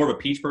actually more of a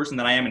peach person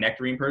than I am a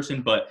nectarine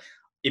person. But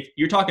if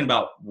you're talking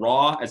about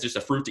raw as just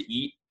a fruit to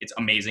eat, it's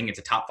amazing. It's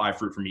a top 5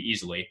 fruit for me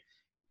easily.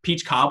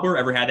 Peach cobbler,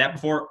 ever had that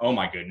before? Oh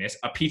my goodness.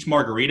 A peach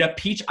margarita.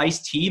 Peach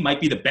iced tea might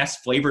be the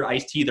best flavored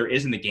iced tea there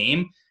is in the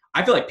game.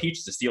 I feel like peach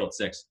is a steal at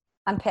 6.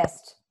 I'm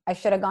pissed. I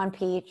should have gone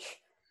peach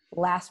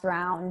last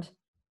round.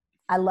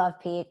 I love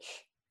peach.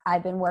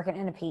 I've been working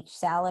in a peach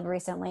salad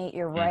recently.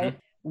 You're right.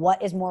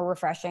 What is more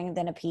refreshing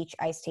than a peach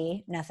iced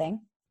tea?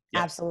 Nothing.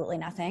 Yep. Absolutely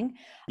nothing.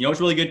 You know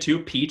what's really good too?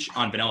 Peach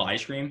on vanilla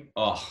ice cream.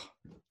 Oh,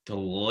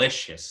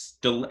 delicious.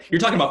 You're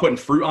talking about putting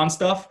fruit on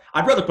stuff.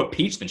 I'd rather put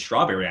peach than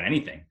strawberry on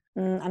anything.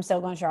 I'm still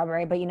going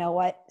strawberry, but you know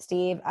what,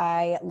 Steve?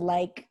 I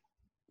like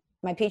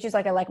my peaches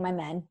like I like my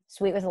men.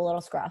 Sweet with a little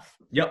scruff.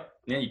 Yep.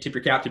 Yeah, you tip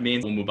your cap to me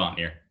and we'll move on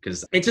here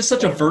because it's just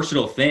such a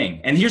versatile thing.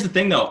 And here's the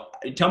thing though.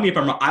 Tell me if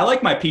I'm wrong. I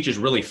like my peaches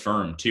really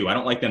firm too. I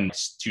don't like them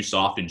too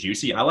soft and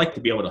juicy. I like to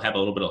be able to have a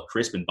little bit of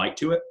crisp and bite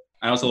to it.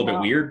 I know it's a little bit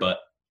weird, but.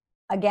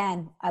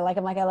 Again, I like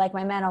them like I like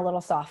my men, a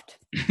little soft.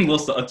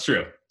 It's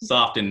true.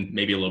 Soft and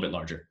maybe a little bit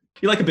larger.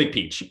 You like a big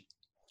peach.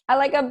 I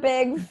like a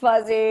big,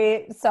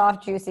 fuzzy,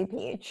 soft, juicy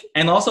peach.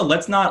 And also,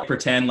 let's not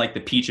pretend like the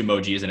peach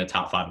emoji isn't a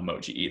top 5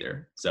 emoji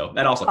either. So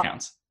that also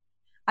counts.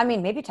 I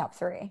mean, maybe top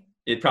 3.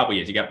 It probably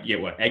is. You get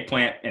what?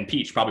 Eggplant and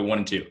peach, probably 1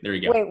 and 2. There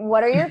you go. Wait,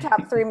 what are your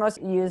top 3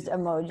 most used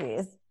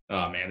emojis?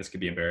 Oh man, this could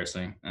be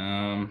embarrassing.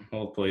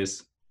 Hold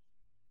please.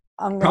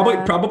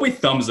 Probably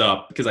thumbs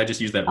up because I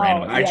just used that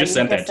randomly. I just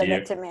sent that to you.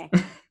 It to me.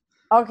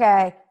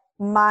 Okay,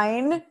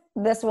 mine.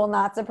 This will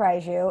not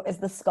surprise you. Is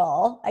the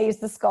skull? I use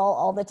the skull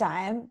all the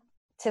time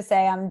to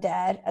say I'm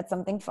dead at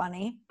something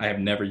funny. I have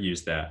never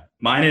used that.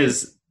 Mine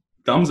is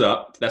thumbs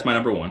up. That's my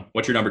number 1.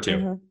 What's your number 2?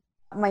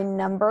 Mm-hmm. My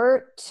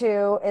number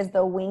 2 is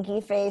the winky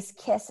face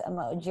kiss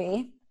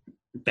emoji.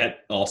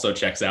 That also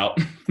checks out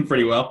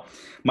pretty well.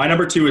 My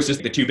number 2 is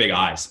just the 2 big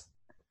eyes.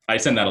 I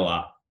send that a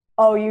lot.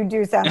 Oh, you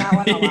do send that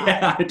one a lot.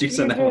 Yeah, I do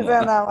send that one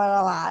a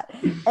lot.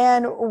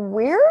 And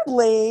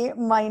weirdly,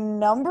 my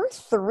number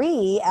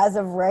 3 as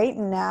of right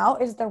now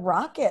is the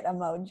rocket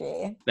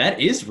emoji. That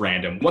is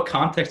random. What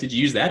context did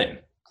you use that in?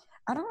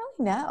 I don't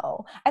really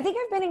know. I think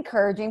I've been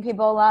encouraging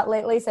people a lot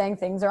lately, saying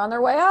things are on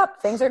their way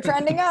up. Things are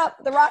trending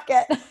up. The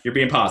rocket. You're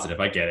being positive.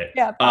 I get it.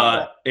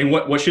 Yeah. And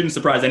what shouldn't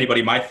surprise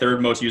anybody, my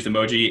 3rd most used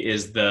emoji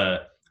is I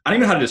don't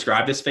even know how to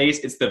describe this face.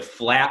 It's the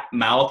flat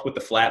mouth with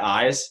the flat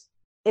eyes.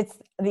 It's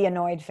the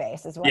annoyed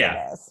face is what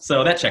it is.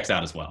 So that checks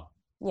out as well.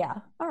 Yeah.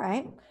 All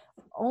right.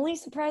 Only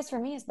surprise for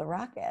me is the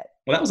rocket.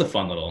 Well, that was a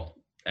fun little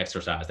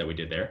exercise that we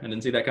did there. I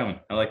didn't see that coming.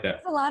 I like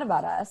that. That's a lot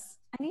about us.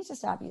 I need to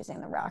stop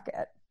using the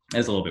rocket.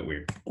 It's a little bit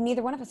weird.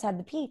 Neither one of us had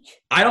the peach.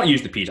 I don't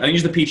use the peach. I don't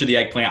use the peach or the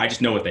eggplant. I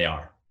just know what they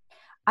are.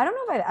 I don't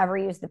know if I've ever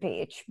used the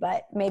peach,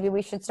 but maybe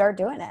we should start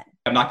doing it.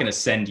 I'm not going to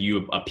send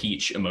you a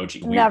peach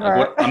emoji. Weird.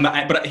 Never. I'm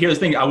not, but here's the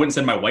thing. I wouldn't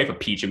send my wife a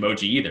peach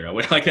emoji either. I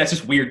would that's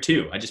just weird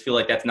too. I just feel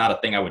like that's not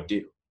a thing I would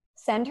do.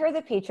 Send her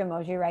the peach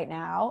emoji right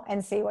now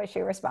and see what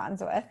she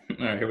responds with.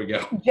 All right, here we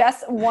go.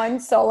 Just one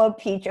solo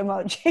peach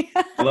emoji.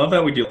 I love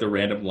how we do the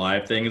random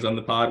live things on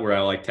the pod where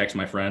I like text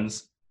my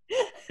friends.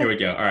 Here we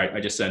go. All right, I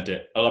just sent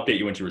it. I'll update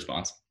you when she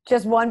responds.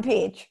 Just one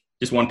peach.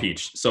 Just one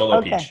peach.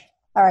 Solo peach.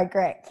 All right,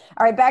 great.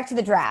 All right, back to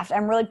the draft.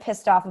 I'm really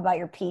pissed off about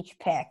your peach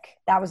pick.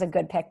 That was a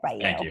good pick by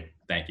you.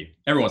 Thank you.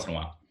 Every once in a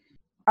while.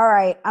 All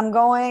right, I'm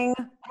going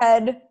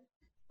head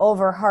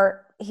over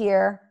heart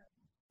here.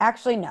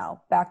 Actually,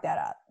 no, back that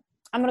up.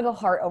 I'm going to go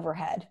heart over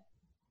head.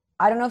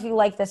 I don't know if you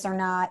like this or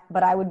not,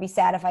 but I would be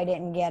sad if I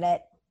didn't get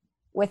it.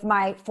 With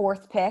my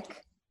fourth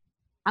pick,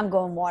 I'm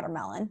going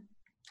watermelon.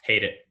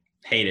 Hate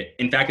it.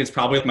 In fact, it's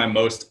probably my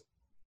most,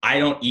 I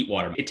don't eat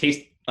watermelon. It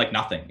tastes like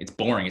nothing. It's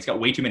boring. It's got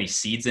way too many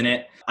seeds in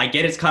it. I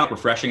get it's kind of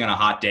refreshing on a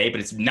hot day,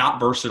 but it's not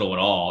versatile at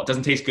all. It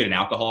doesn't taste good in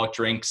alcoholic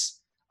drinks.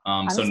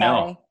 I'm so sorry.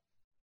 No.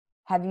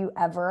 Have you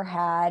ever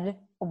had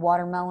a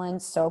watermelon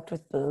soaked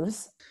with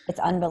booze? It's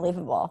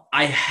unbelievable.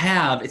 I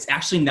have. It's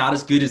actually not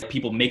as good as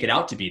people make it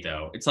out to be,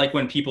 though. It's like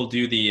when people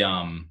do the,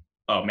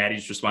 Maddie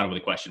just responded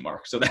with a question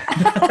mark. So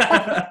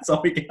that's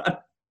all we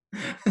got.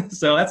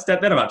 So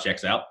that about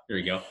checks out. There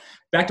you go.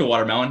 Back to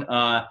watermelon.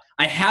 I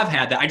have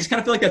had that. I just kind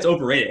of feel like that's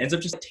overrated. It ends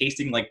up just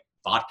tasting like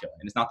vodka,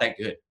 and it's not that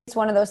good. It's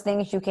one of those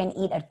things you can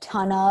eat a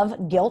ton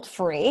of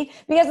guilt-free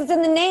because it's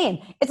in the name.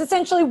 It's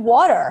essentially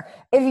water.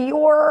 If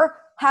you're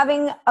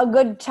having a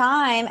good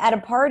time at a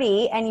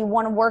party and you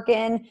want to work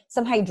in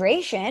some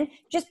hydration,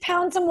 just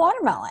pound some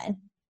watermelon.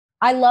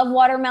 I love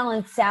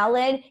watermelon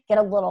salad. Get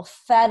a little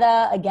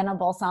feta, again, a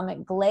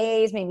balsamic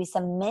glaze, maybe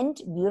some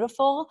mint.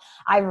 Beautiful.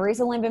 I've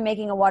recently been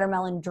making a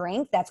watermelon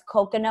drink. That's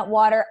coconut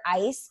water,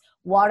 ice,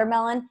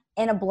 watermelon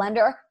in a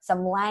blender,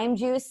 some lime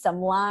juice,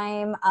 some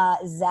lime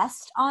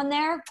zest on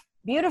there.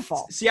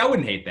 Beautiful. See, I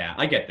wouldn't hate that.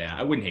 I get that.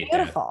 I wouldn't hate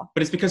Beautiful. that.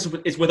 But it's because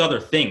it's with other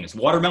things.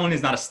 Watermelon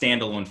is not a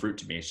standalone fruit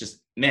to me. It's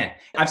just, meh.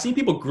 I've seen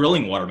people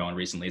grilling watermelon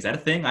recently. Is that a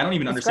thing? I don't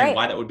even understand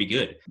why that would be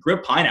good.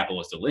 Grilled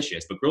pineapple is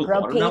delicious, but grilled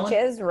watermelon? Peach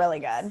is really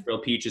good.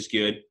 Grilled peach is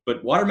good.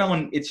 But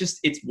watermelon,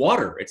 it's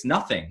water. It's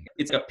nothing.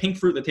 It's a pink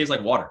fruit that tastes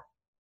like water.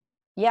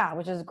 Yeah,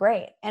 which is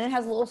great. And it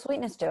has a little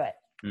sweetness to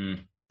it.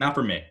 Not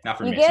for me.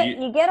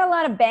 You get a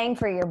lot of bang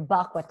for your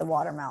buck with the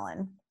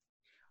watermelon.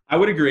 I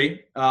would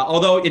agree.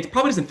 Although it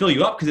probably doesn't fill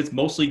you up because it's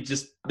mostly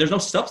just, there's no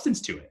substance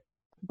to it.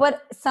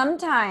 But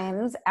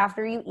sometimes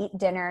after you eat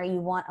dinner, you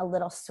want a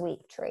little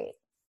sweet treat.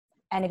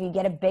 And if you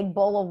get a big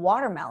bowl of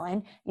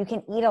watermelon, you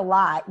can eat a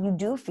lot. You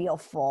do feel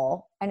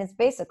full, and it's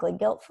basically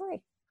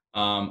guilt-free.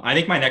 I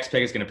think my next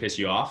pick is going to piss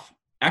you off.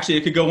 Actually,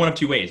 it could go one of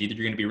two ways. Either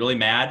you're going to be really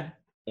mad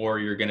or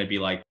you're going to be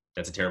like,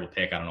 that's a terrible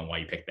pick. I don't know why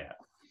you picked that.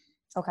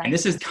 Okay. And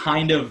this is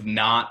kind of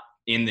not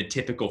in the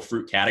typical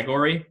fruit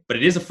category, but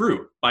it is a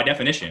fruit by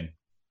definition.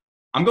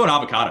 I'm going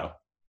avocado.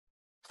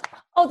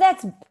 Oh,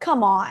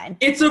 come on.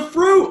 It's a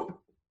fruit.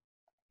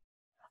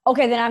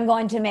 Okay, then I'm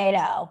going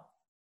tomato.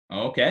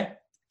 Okay.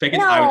 I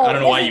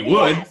don't know why you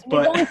would,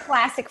 but. We're going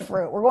classic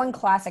fruit. We're going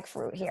classic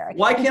fruit here.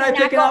 Why can't I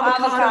pick an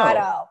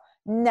avocado?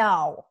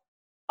 No.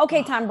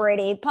 Okay, Tom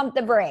Brady, pump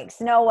the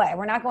brakes. No way.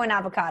 We're not going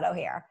avocado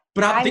here.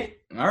 But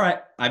all right.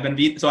 I've been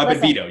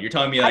vetoed. You're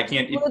telling me that I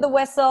can't. Blew the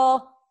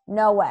whistle.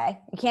 No way.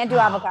 You can't do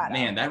avocado.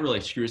 Man, that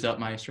really screws up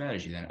my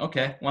strategy then.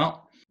 Okay,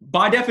 well.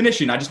 By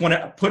definition, I just want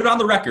to put it on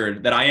the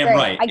record that I am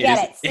right. I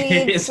get it.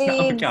 It is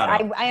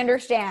avocado. I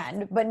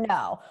understand, but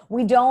no.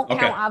 We don't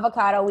count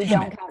avocado. We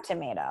don't count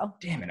tomato.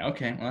 Damn it.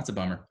 Okay. Well, that's a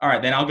bummer. All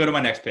right, then I'll go to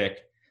my next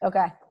pick.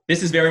 Okay.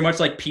 This is very much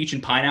like peach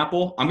and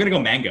pineapple. I'm going to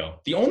go mango.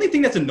 The only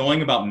thing that's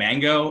annoying about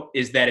mango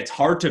is that it's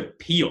hard to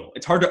peel.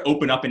 It's hard to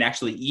open up and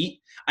actually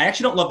eat. I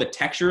actually don't love the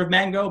texture of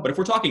mango, but if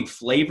we're talking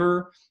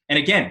flavor, and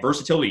again,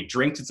 versatility,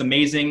 drinks, it's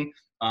amazing.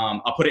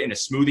 I'll put it in a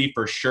smoothie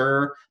for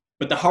sure.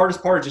 But the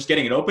hardest part is just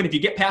getting it open. If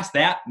you get past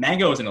that,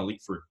 mango is an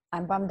elite fruit.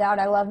 I'm bummed out.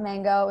 I love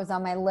mango. It was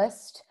on my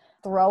list.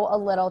 Throw a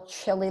little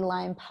chili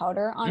lime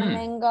powder on a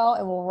mango.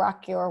 It will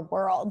rock your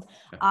world.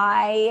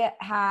 I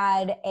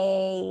had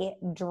a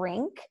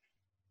drink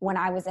when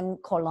I was in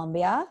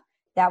Colombia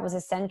that was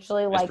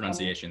essentially like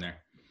pronunciation there.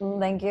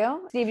 Thank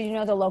you. Steve, did you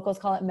know the locals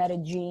call it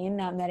Medellin,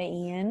 not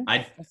Medellin?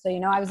 So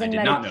I was in Medellin.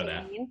 I did not know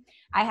that.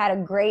 I had a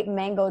great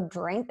mango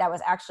drink that was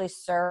actually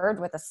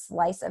served with a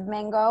slice of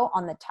mango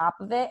on the top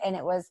of it, and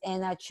it was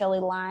in a chili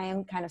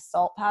lime kind of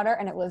salt powder,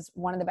 and it was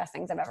one of the best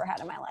things I've ever had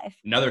in my life.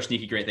 Another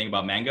sneaky great thing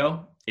about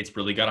mango, it's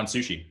really good on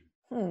sushi.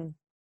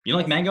 You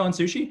like mango on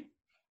sushi?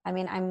 I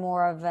mean, I'm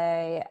more of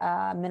a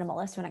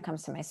minimalist when it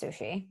comes to my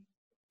sushi.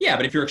 Yeah,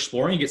 but if you're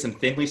exploring, you get some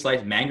thinly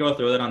sliced mango,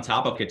 throw that on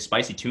top of like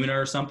spicy tuna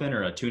or something,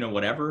 or a tuna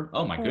whatever.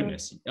 Oh my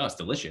goodness. Oh, it's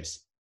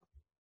delicious.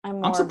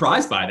 I'm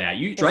surprised by that.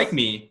 You strike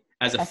me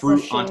as a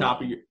fruit on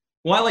top of your...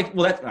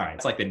 that's all right.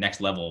 It's like the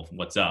next level of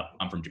what's up.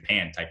 I'm from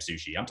Japan type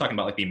sushi. I'm talking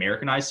about like the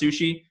Americanized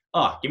sushi.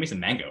 Oh, give me some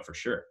mango for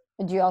sure.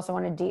 Do you also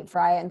want to deep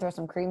fry it and throw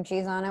some cream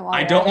cheese on it?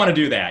 I don't want to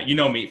do that. You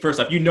know me. First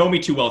off, you know me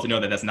too well to know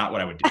that that's not what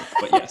I would do.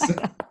 But yes.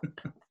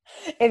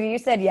 If you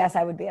said yes,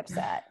 I would be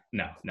upset.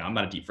 No, I'm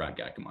not a deep fried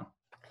guy. Come on.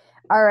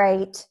 All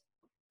right.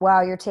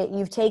 Wow,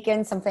 you've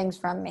taken some things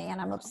from me, and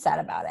I'm upset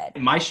about it.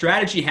 My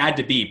strategy had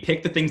to be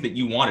pick the things that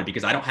you wanted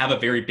because I don't have a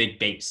very big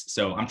base.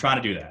 So I'm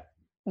trying to do that.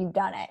 You've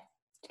done it.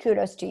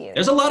 Kudos to you.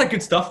 There's a lot of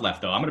good stuff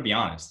left, though. I'm going to be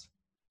honest.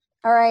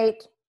 All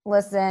right.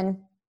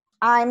 Listen,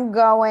 I'm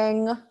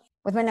going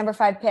with my number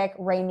 5 pick,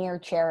 Rainier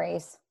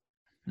cherries.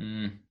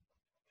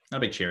 Not a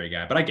big cherry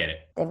guy, but I get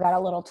it. They've got a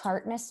little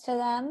tartness to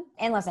them.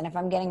 And listen, if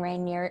I'm getting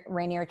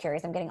Rainier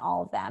cherries, I'm getting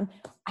all of them.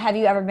 Have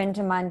you ever been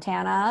to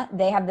Montana?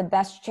 They have the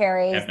best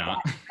cherries Have not.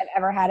 that I've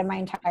ever had in my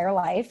entire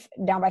life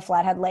down by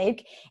Flathead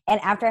Lake.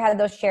 And after I had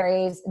those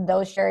cherries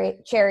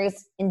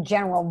in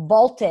general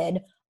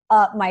vaulted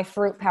up my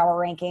fruit power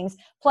rankings.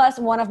 Plus,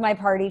 one of my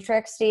party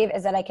tricks, Steve,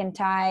 is that I can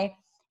tie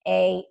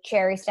a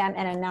cherry stem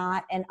and a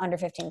knot in under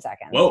 15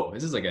 seconds. Whoa,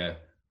 this is like a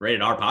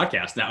rated R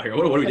podcast now here.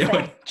 What are we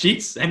doing?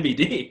 Cheats,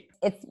 NBD.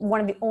 It's one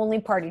of the only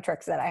party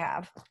tricks that I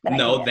have.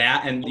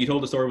 And you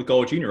told the story with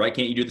Gold Jr., right?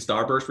 Can't you do the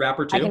Starburst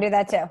wrapper too? I can do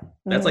that too.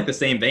 That's like the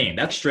same vein.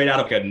 That's straight out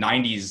of like a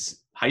 90s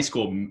high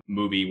school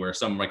movie where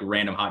some like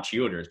random hot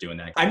cheerleader is doing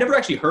that. I've never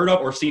actually heard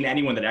of or seen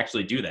anyone that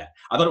actually do that.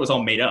 I thought it was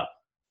all made up.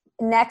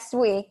 Next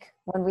week,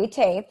 when we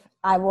tape,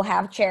 I will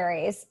have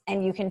cherries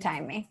and you can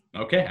time me.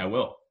 Okay, I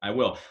will.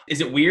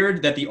 Is it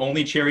weird that the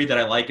only cherry that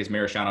I like is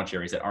maraschino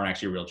cherries that aren't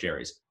actually real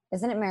cherries?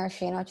 Isn't it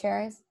maraschino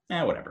cherries?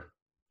 Whatever.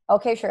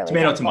 Okay, Shirley.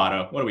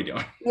 Tomato. What are we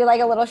doing? You like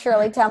a little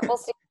Shirley Temple?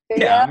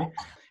 Yeah, I mean,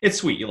 it's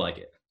sweet. You like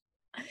it.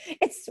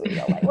 It's sweet.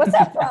 What's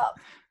that from?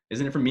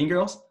 Isn't it from Mean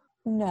Girls?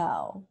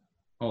 No.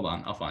 Hold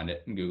on. I'll find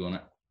it. I'm Googling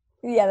it.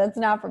 Yeah, that's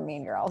not from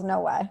Mean Girls. No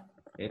way.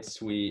 It's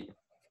sweet.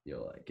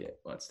 You'll like it.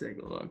 Let's take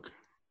a look.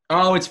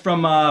 Oh, it's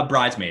from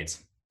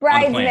Bridesmaids.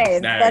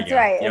 Bridesmaids. That's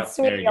right. Yep, it's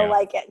sweet. You'll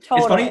like it.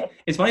 Totally.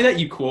 It's funny that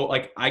you quote,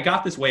 like, I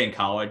got this way in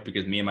college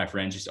because me and my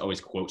friends just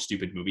always quote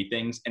stupid movie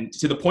things. And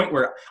to the point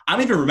where I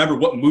don't even remember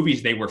what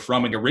movies they were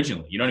from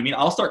originally. You know what I mean?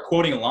 I'll start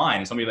quoting a line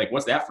and somebody like,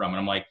 what's that from? And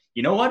I'm like,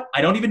 you know what?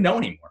 I don't even know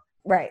anymore.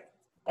 Right.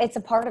 It's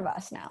a part of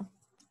us now.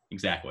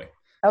 Exactly.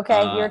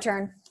 Okay. Your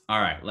turn. All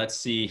right. Let's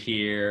see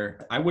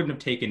here. I wouldn't have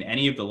taken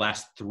any of the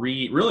last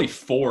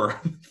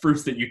 4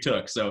 fruits that you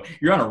took. So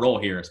you're on a roll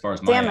here as far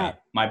as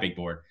my big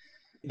board.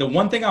 The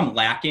one thing I'm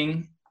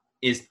lacking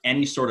is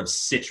any sort of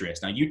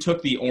citrus. Now, you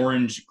took the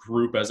orange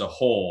group as a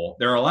whole.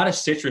 There are a lot of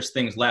citrus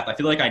things left. I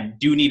feel like I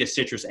do need a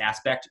citrus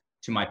aspect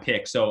to my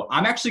pick. So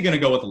I'm actually going to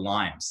go with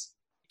limes.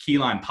 Key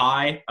lime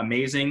pie,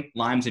 amazing.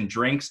 Limes in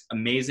drinks,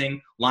 amazing.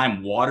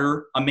 Lime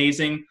water,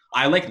 amazing.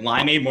 I like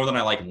limeade more than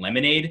I like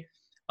lemonade.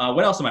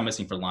 What else am I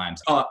missing for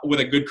limes? With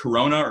a good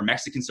Corona or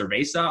Mexican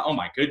cerveza, oh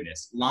my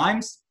goodness.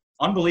 Limes,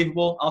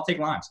 unbelievable. I'll take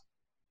limes.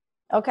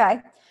 Okay.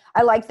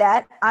 I like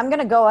that. I'm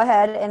going to go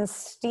ahead and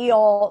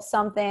steal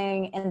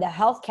something in the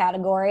health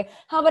category.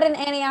 How about an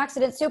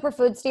antioxidant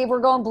superfood, Steve?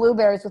 We're going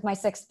blueberries with my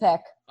 6th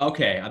pick.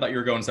 Okay. I thought you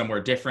were going somewhere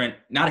different.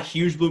 Not a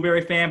huge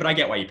blueberry fan, but I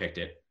get why you picked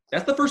it.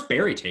 That's the first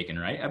berry taken,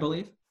 right? I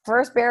believe.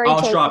 First berry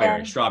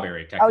taken.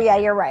 Strawberry. Oh, yeah,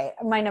 you're right.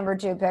 My number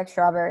 2 pick,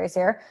 strawberries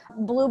here.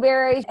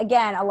 Blueberries,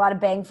 again, a lot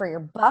of bang for your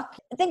buck.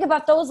 Think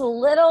about those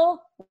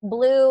little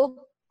blue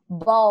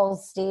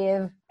balls,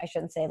 Steve. I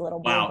shouldn't say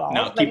little blue balls,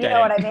 no, but you know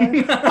what I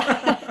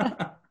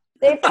mean.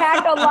 They've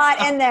packed a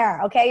lot in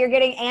there, okay? You're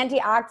getting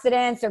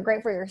antioxidants. They're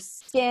great for your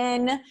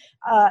skin.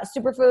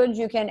 Superfoods,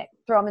 you can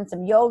throw them in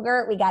some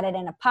yogurt. We got it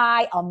in a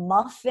pie, a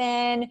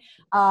muffin,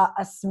 a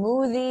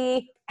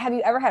smoothie. Have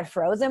you ever had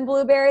frozen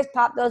blueberries?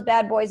 Pop those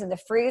bad boys in the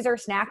freezer.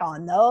 Snack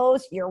on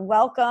those. You're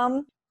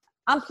welcome.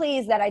 I'm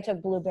pleased that I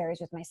took blueberries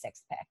with my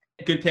 6th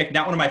pick. Good pick.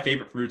 Not one of my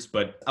favorite fruits,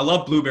 but I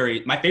love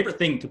blueberry. My favorite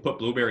thing to put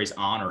blueberries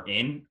on or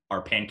in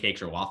are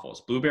pancakes or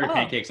waffles. Blueberry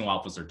pancakes and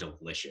waffles are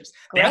delicious.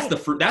 Great. That's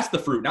the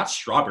fruit, not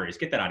strawberries.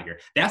 Get that out of here.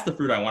 That's the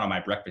fruit I want on my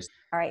breakfast.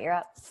 All right, you're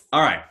up.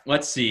 All right,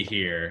 let's see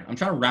here. I'm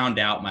trying to round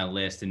out my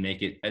list and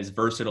make it as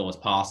versatile as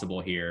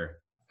possible here.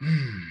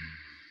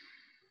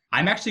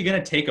 I'm actually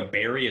going to take a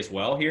berry as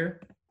well here.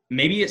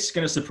 Maybe it's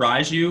going to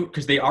surprise you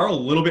because they are a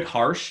little bit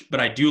harsh,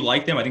 but I do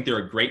like them. I think they're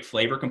a great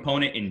flavor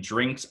component in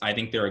drinks. I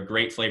think they're a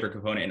great flavor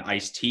component in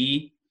iced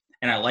tea,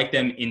 and I like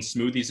them in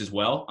smoothies as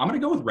well. I'm going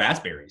to go with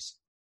raspberries.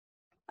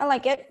 I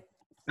like it.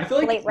 I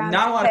feel like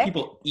not a lot of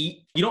people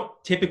you don't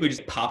typically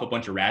just pop a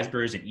bunch of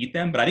raspberries and eat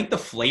them, but I think the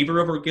flavor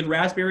of a good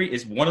raspberry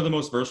is one of the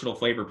most versatile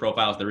flavor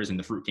profiles there is in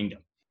the fruit kingdom.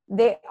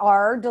 They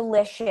are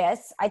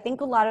delicious. I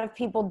think a lot of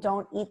people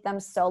don't eat them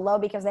solo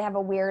because they have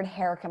a weird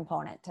hair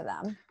component to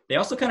them. They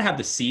also kind of have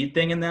the seed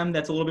thing in them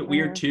that's a little bit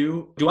weird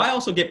too. Do I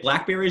also get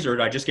blackberries or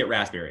do I just get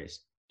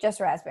raspberries? Just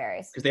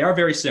raspberries. Because they are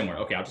very similar.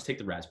 Okay, I'll just take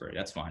the raspberry.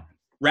 That's fine.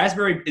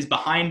 Raspberry is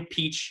behind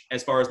peach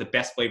as far as the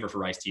best flavor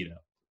for iced tea though.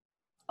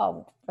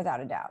 Oh, without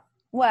a doubt.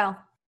 Well,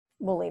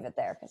 we'll leave it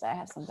there because I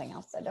have something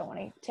else I don't want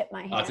to tip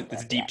my hand.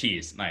 It's deep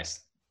teas. Nice.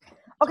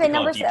 Okay,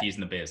 number 7. Deep teas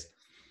in the biz.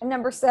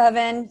 Number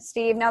 7,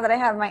 Steve, now that I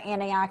have my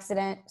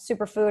antioxidant,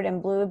 superfood,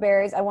 and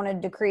blueberries, I want to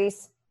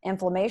decrease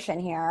inflammation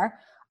here.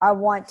 I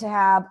want to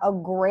have a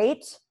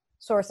great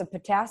source of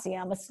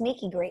potassium, a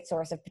sneaky great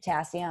source of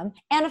potassium,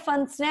 and a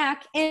fun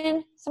snack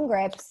in some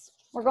grapes.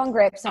 We're going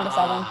grapes, number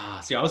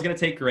 7. See, I was going to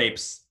take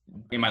grapes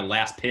in my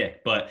last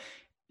pick. But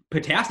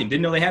potassium,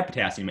 didn't know they had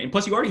potassium. And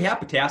plus, you already have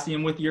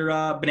potassium with your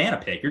banana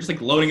pick. You're just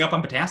like loading up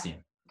on potassium.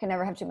 Can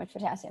never have too much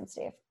potassium,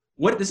 Steve.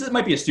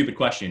 Might be a stupid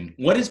question.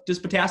 Does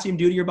potassium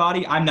do to your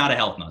body? I'm not a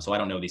health nut, so I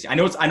don't know these. I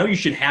know you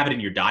should have it in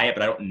your diet,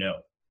 but I don't know.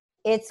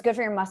 It's good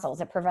for your muscles.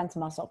 It prevents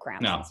muscle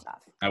cramps and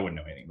stuff. I wouldn't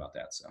know anything about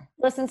that. So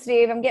listen,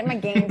 Steve, I'm getting my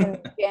gains in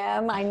the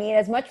gym. I need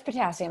as much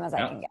potassium as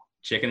I can get.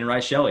 Chicken and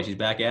rice Shelly. She's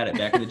back at it,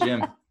 back in the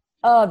gym.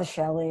 Oh, the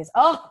Shellys.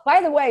 Oh,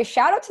 by the way,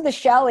 shout out to the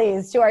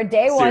Shellys, to our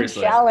day one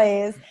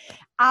Shellys.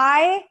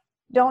 I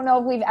don't know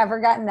if we've ever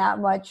gotten that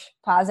much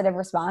positive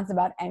response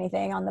about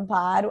anything on the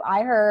pod.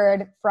 I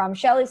heard from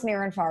Shellys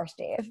near and far,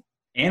 Steve.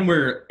 And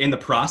we're in the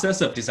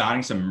process of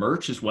designing some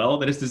merch as well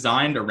that is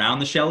designed around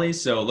the Shellys.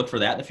 So look for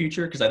that in the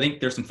future, because I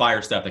think there's some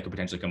fire stuff that could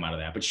potentially come out of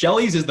that. But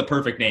Shellys is the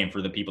perfect name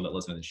for the people that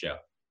listen to the show.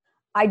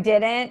 I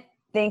didn't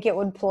think it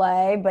would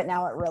play, but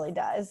now it really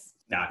does.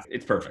 Nah,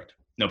 it's perfect.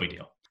 No big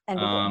deal. Good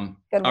all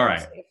work, right.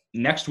 Steve.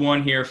 Next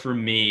one here for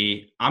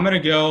me. I'm going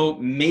to go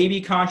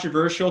maybe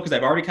controversial because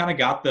I've already kind of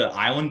got the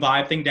island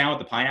vibe thing down with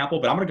the pineapple,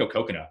 but I'm going to go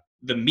coconut.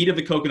 The meat of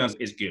the coconut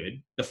is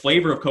good. The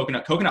flavor of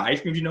coconut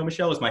ice cream,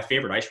 Michelle, is my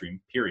favorite ice cream,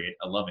 period.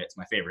 I love it. It's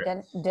my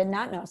favorite. Did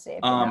not know,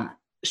 Steve.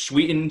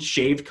 Sweetened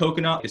shaved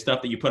coconut is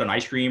stuff that you put on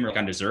ice cream or like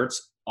on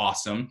desserts.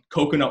 Awesome.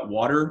 Coconut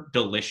water,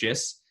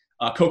 delicious.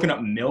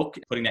 Coconut milk,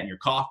 putting that in your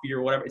coffee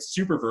or whatever. It's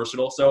super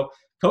versatile. So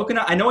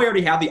coconut, I know I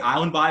already have the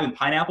island vibe and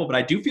pineapple, but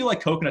I do feel like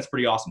coconut's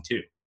pretty awesome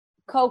too.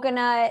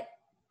 Coconut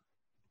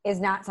is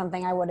not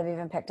something I would have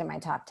even picked in my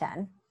top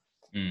 10.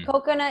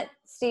 Coconut,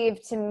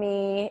 Steve, to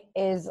me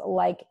is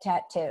like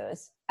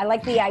tattoos. I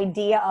like the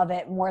idea of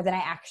it more than I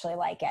actually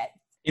like it.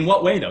 In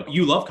what way though?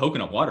 You love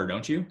coconut water,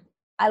 don't you?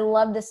 I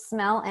love the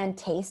smell and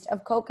taste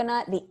of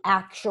coconut. The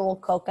actual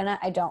coconut,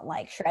 I don't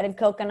like. Shredded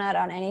coconut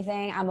on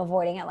anything, I'm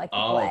avoiding it like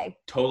the plague.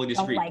 Totally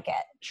disagree. Don't like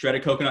it.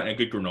 Shredded coconut and a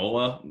good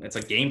granola, it's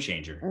a game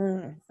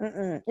changer.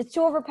 It's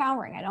too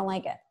overpowering. I don't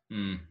like it.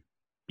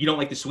 You don't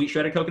like the sweet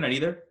shredded coconut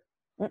either?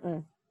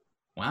 Mm-mm.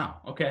 Wow.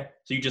 Okay.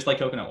 So you just like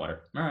coconut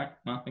water. All right.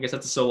 Well, I guess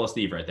that's a solo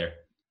Steve right there.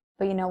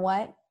 But you know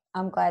what?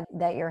 I'm glad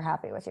that you're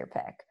happy with your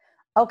pick.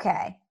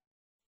 Okay.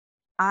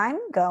 I'm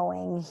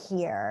going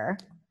here.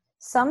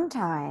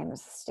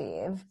 Sometimes,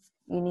 Steve,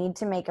 you need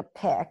to make a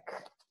pick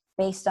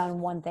based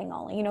on one thing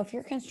only. You know, if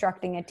you're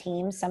constructing a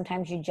team,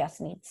 sometimes you just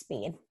need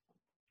speed.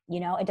 You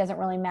know, it doesn't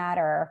really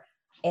matter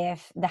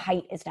if the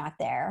height is not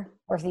there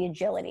or if the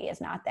agility is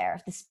not there.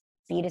 If the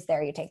speed is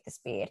there, you take the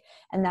speed.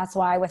 And that's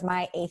why with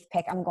my 8th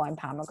pick, I'm going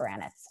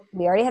pomegranates.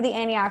 We already have the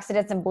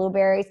antioxidants and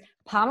blueberries.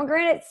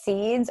 Pomegranate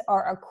seeds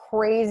are a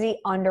crazy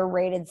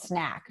underrated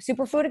snack.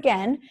 Superfood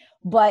again,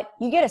 but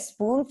you get a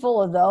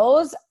spoonful of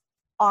those,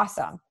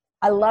 awesome.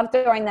 I love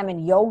throwing them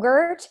in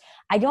yogurt.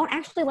 I don't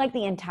actually like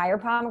the entire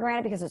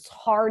pomegranate because it's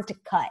hard to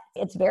cut.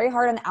 It's very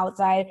hard on the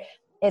outside.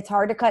 It's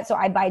hard to cut. So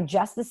I buy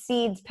just the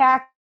seeds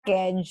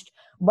packaged,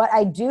 but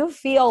I do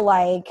feel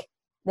like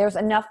there's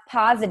enough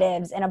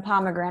positives in a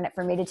pomegranate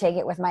for me to take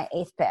it with my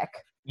 8th pick.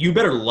 You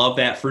better love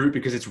that fruit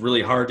because it's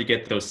really hard to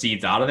get those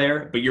seeds out of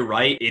there. But you're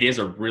right. It is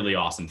a really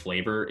awesome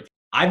flavor.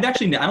 I don't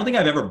think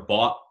I've ever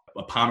bought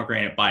a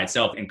pomegranate by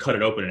itself and cut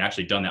it open and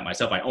actually done that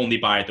myself. I only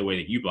buy it the way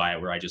that you buy it,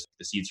 where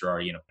the seeds are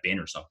already in a bin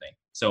or something.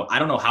 So I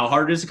don't know how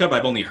hard it is to cut, but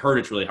I've only heard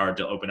it's really hard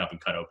to open up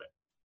and cut open.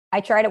 I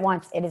tried it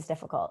once. It is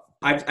difficult.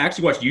 I've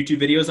actually watched YouTube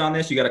videos on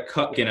this. You got to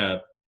cut in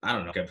a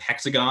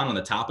hexagon on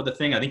the top of the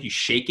thing. I think you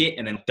shake it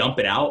and then dump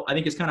it out. I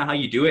think it's kind of how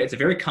you do it. It's a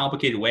very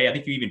complicated way. I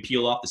think you even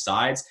peel off the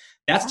sides.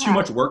 That's too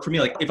much work for me.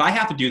 Like if I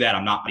have to do that,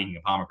 I'm not eating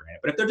a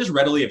pomegranate. But if they're just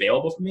readily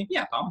available for me,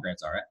 yeah,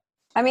 pomegranate's all right.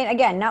 I mean,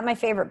 again, not my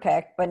favorite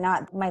pick, but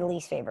not my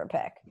least favorite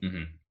pick.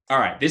 Mm-hmm. All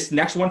right, this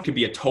next one could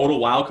be a total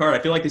wild card. I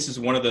feel like this is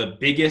one of the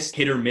biggest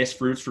hit or miss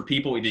fruits for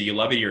people. Either you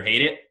love it or you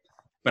hate it,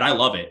 but I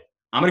love it.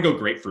 I'm going to go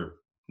grapefruit.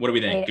 What do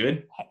we think?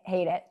 Good?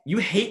 Hate it. You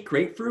hate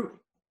grapefruit?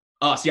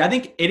 See, I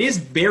think it is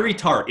very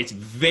tart. It's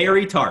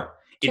very tart.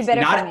 It's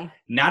bitter for me.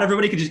 Not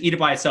everybody can just eat it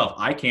by itself.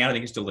 I can. I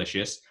think it's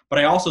delicious. But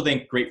I also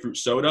think grapefruit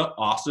soda,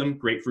 awesome.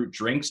 Grapefruit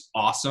drinks,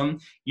 awesome.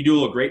 You do a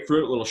little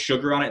grapefruit, a little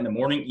sugar on it in the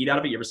morning, eat out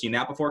of it. You ever seen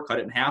that before? Cut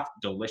it in half.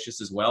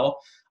 Delicious as well.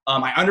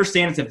 I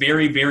understand it's a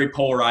very, very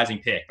polarizing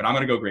pick, but I'm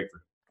going to go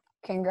grapefruit.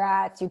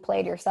 Congrats. You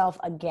played yourself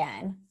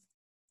again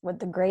with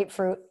the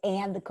grapefruit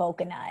and the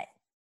coconut.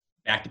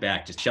 Back to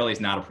back. Just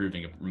Shelly's not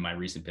approving of my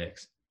recent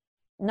picks.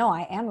 No,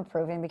 I am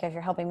approving because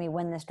you're helping me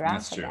win this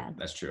draft again.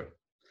 That's true.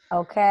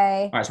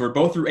 Okay. All right, so we're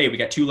both through 8. We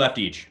got 2 left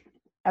each.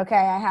 Okay,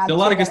 I have still a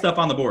lot of good stuff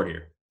on the board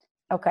here.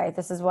 Okay,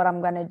 this is what I'm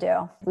going to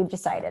do. We've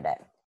decided it.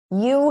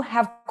 You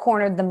have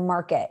cornered the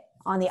market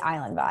on the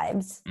island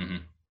vibes. Mm-hmm.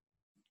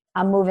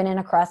 I'm moving in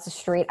across the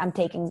street. I'm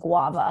taking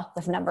guava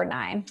with number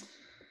 9.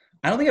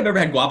 I don't think I've ever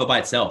had guava by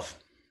itself.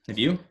 Have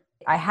you?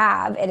 I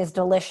have. It is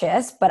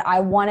delicious, but I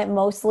want it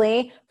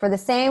mostly for the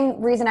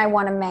same reason I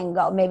want a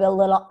mango. Maybe a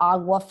little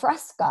agua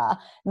fresca.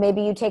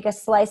 Maybe you take a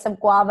slice of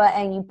guava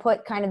and you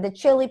put kind of the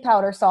chili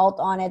powder salt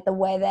on it the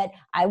way that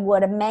I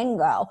would a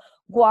mango.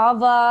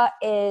 Guava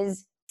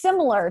is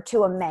similar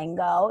to a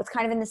mango. It's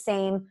kind of in the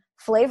same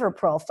flavor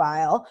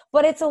profile,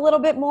 but it's a little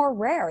bit more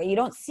rare. You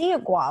don't see a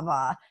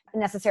guava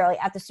necessarily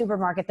at the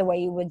supermarket the way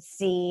you would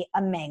see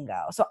a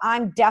mango. So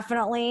I'm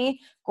definitely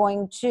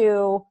going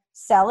to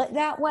sell it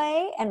that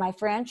way and my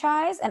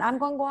franchise, and I'm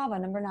going guava,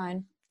 number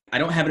 9. I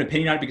don't have an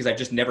opinion on it because I've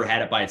just never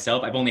had it by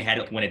itself. I've only had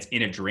it when it's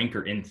in a drink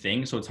or in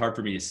things, so it's hard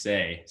for me to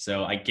say.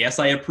 So I guess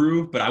I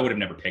approve, but I would have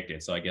never picked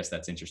it. So I guess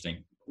that's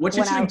interesting. What's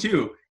interesting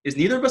too is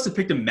neither of us have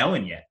picked a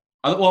melon yet.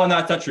 Well, no,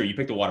 that's not true. You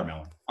picked a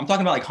watermelon. I'm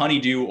talking about like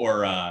honeydew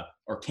or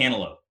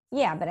cantaloupe.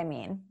 Yeah, but I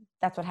mean,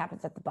 that's what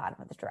happens at the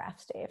bottom of the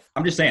draft, Steve.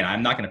 I'm just saying,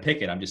 I'm not going to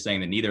pick it. I'm just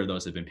saying that neither of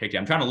those have been picked yet.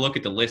 I'm trying to look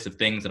at the list of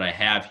things that I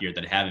have here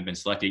that haven't been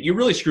selected. You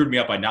really screwed me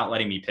up by not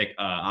letting me pick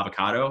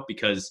avocado,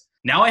 because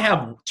now I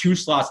have 2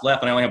 slots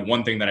left and I only have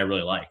one thing that I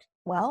really like.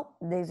 Well,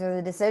 these are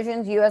the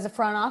decisions you as a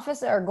front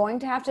office are going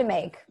to have to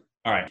make.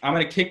 All right, I'm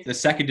going to kick the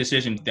second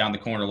decision down the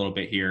corner a little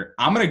bit here.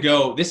 I'm going to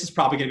go, this is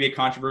probably going to be a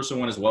controversial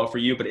one as well for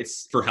you, but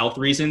it's for health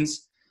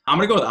reasons. I'm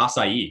going to go with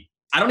acai.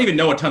 I don't even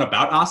know a ton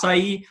about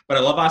acai, but I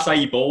love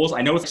acai bowls.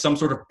 I know it's some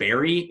sort of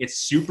berry. It's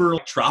super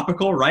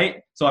tropical,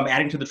 right? So I'm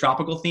adding to the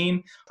tropical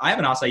theme. I have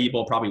an acai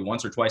bowl probably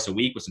once or twice a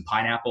week with some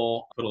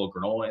pineapple, put a little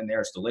granola in there.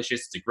 It's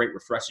delicious. It's a great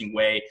refreshing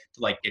way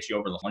to like get you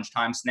over the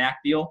lunchtime snack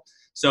deal.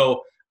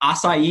 So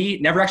acai,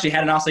 never actually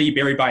had an acai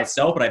berry by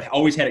itself, but I've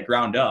always had it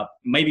ground up.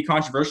 Maybe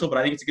controversial, but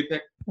I think it's a good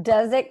pick.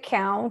 Does it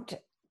count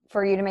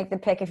for you to make the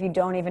pick if you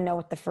don't even know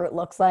what the fruit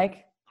looks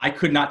like? I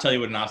could not tell you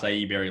what an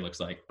acai berry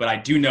looks like, but I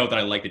do know that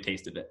I like the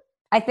taste of it.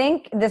 I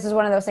think this is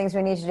one of those things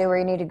we need to do where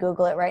you need to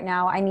Google it right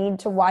now. I need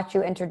to watch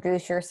you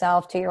introduce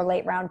yourself to your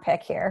late round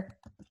pick here.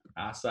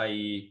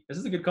 Acai. This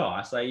is a good call.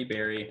 Acai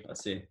berry.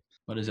 Let's see.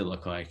 What does it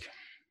look like?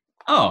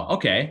 Oh,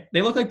 okay.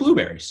 They look like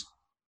blueberries.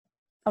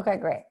 Okay,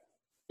 great.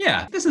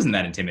 Yeah, this isn't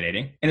that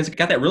intimidating. And it's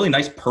got that really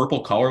nice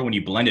purple color when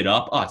you blend it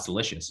up. Oh, it's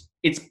delicious.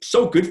 It's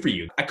so good for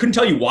you. I couldn't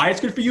tell you why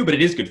it's good for you, but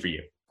it is good for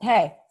you.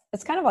 Hey,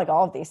 it's kind of like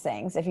all of these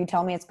things. If you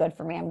tell me it's good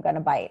for me, I'm going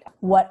to bite.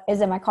 What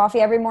is in my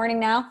coffee every morning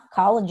now?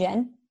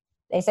 Collagen.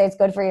 They say it's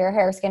good for your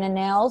hair, skin, and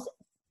nails.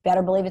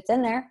 Better believe it's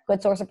in there. Good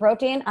source of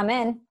protein. I'm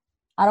in.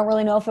 I don't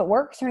really know if it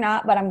works or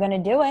not, but I'm going to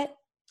do it.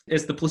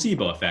 It's the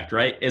placebo effect,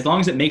 right? As long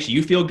as it makes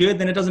you feel good,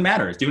 then it doesn't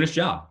matter. It's doing its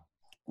job.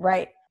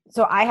 Right.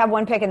 So I have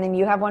one pick and then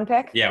you have one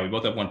pick? Yeah, we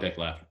both have one pick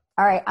left.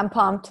 All right. I'm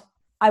pumped.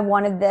 I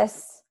wanted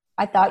this.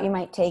 I thought you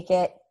might take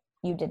it.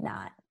 You did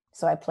not.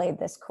 So I played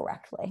this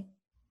correctly.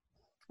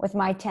 With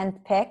my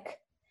 10th pick,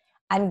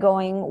 I'm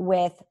going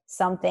with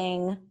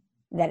something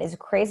that is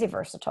crazy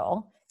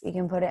versatile. You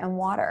can put it in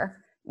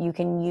water. You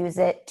can use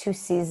it to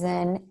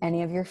season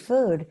any of your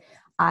food.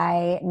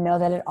 I know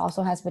that it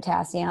also has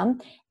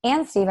potassium.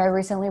 And Steve, I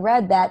recently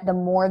read that the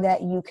more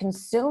that you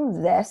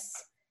consume this,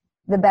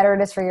 the better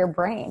it is for your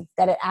brain,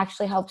 that it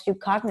actually helps you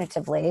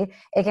cognitively.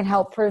 It can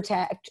help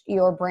protect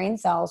your brain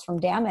cells from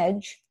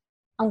damage.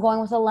 I'm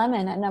going with a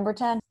lemon at number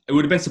 10. It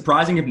would have been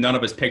surprising if none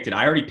of us picked it.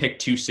 I already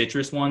picked 2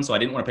 citrus ones, so I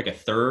didn't want to pick a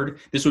third.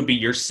 This would be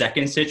your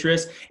second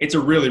citrus. It's a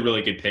really,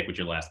 really good pick with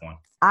your last one.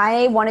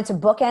 I wanted to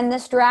bookend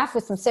this draft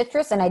with some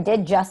citrus, and I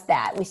did just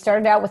that. We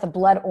started out with a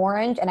blood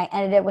orange, and I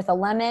ended it with a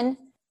lemon.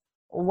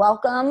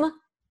 Welcome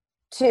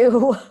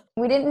to,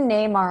 we didn't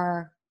name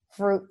our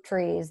fruit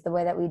trees the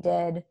way that we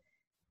did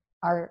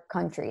our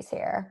countries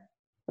here.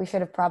 We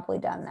should have probably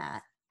done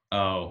that.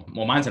 Oh,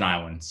 well, mine's an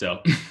island,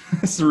 so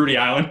Cerruti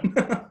Island.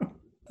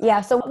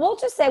 Yeah, so we'll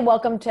just say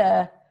welcome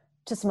to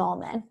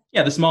Smallman.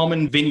 Yeah, the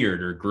Smallman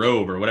Vineyard or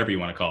Grove or whatever you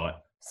want to call it.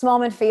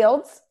 Smallman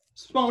Fields?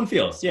 Smallman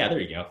Fields. Yeah, there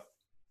you go.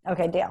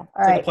 Okay, deal.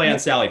 All right. Like a play on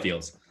Sally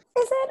Fields.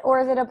 Is it, or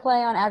is it a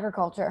play on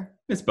agriculture?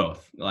 It's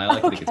both. I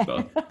like to think it's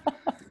both.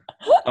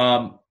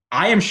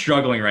 I am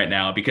struggling right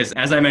now because,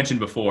 as I mentioned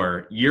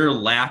before, your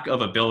lack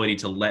of ability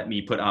to let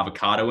me put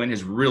avocado in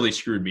has really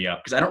screwed me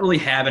up because I don't really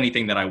have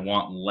anything that I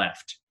want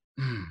left.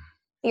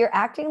 You're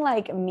acting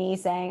like me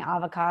saying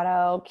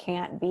avocado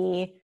can't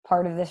be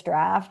part of this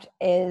draft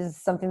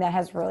is something that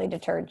has really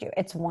deterred you.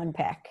 It's one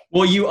pick.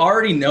 Well, you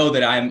already know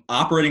that I'm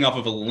operating off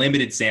of a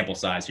limited sample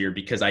size here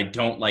because I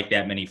don't like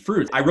that many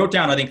fruits. I wrote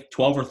down, I think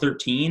 12 or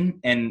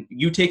 13, and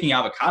you taking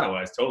avocado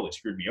has totally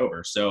screwed me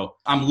over. So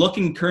I'm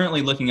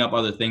currently looking up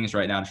other things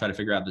right now to try to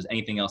figure out if there's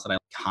anything else that I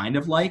kind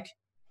of like.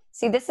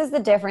 See, this is the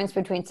difference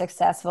between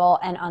successful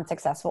and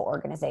unsuccessful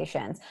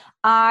organizations.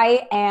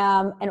 I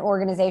am an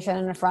organization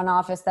in a front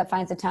office that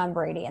finds a Tom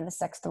Brady in the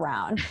 6th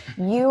round.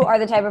 You are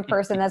the type of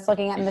person that's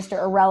looking at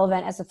Mr.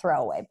 Irrelevant as a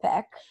throwaway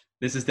pick.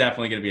 This is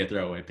definitely going to be a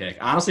throwaway pick.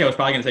 Honestly, I was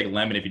probably going to take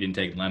lemon if you didn't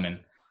take lemon.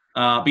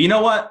 But you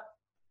know what?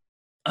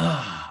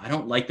 I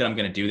don't like that I'm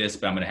going to do this,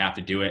 but I'm going to have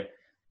to do it.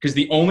 Because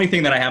the only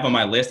thing that I have on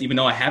my list, even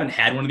though I haven't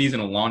had one of these in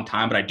a long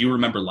time, but I do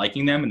remember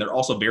liking them, and they're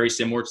also very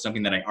similar to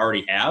something that I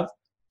already have.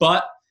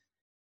 But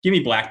give me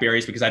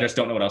blackberries because I just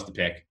don't know what else to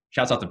pick.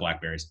 Shouts out to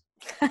blackberries.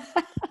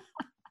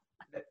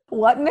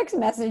 What mixed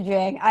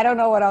messaging? I don't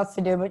know what else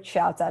to do, but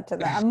shouts out to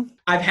them.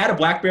 I've had a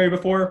blackberry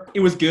before.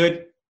 It was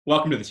good.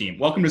 Welcome to the team.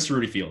 Welcome to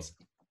Cerruti Fields.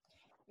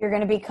 You're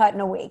going to be cut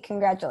in a week.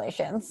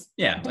 Congratulations.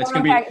 Yeah. Don't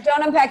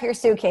unpack your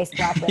suitcase,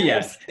 blackberries.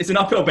 Yes. It's an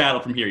uphill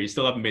battle from here. You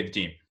still haven't made the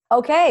team.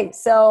 Okay.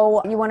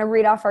 So you want to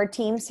read off our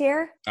teams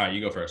here? All right. You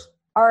go first.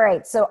 All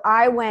right, so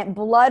I went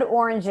blood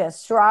oranges,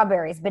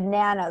 strawberries,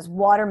 bananas,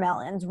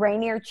 watermelons,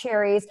 Rainier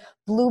cherries,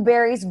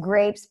 blueberries,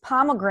 grapes,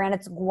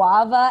 pomegranates,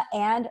 guava,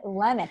 and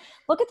lemon.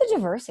 Look at the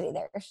diversity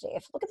there,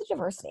 Steve. Look at the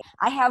diversity.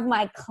 I have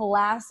my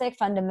classic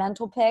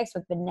fundamental picks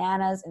with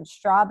bananas and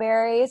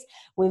strawberries.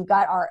 We've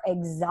got our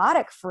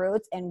exotic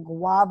fruits and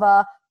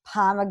guava,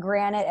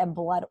 pomegranate, and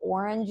blood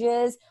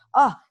oranges.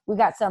 Oh, we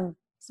got some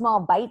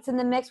small bites in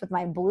the mix with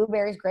my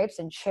blueberries, grapes,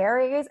 and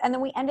cherries. And then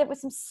we end it with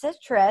some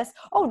citrus.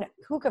 Oh,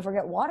 who could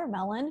forget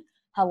watermelon?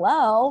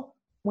 Hello.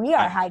 We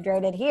are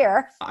hydrated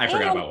here. I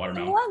forgot about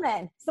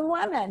watermelon. Some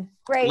lemon.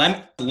 Great.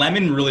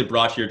 Lemon really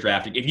brought your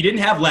draft. If you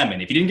didn't get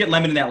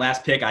lemon in that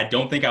last pick, I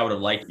don't think I would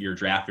have liked your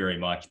draft very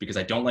much because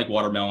I don't like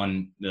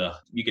watermelon. Ugh,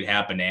 you could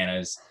have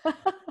bananas.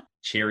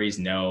 Cherries,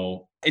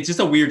 no. It's just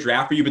a weird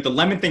draft for you, but the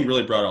lemon thing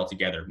really brought it all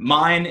together.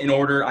 Mine, in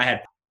order, I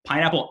had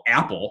pineapple,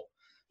 apple,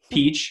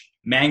 peach,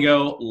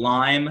 mango,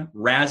 lime,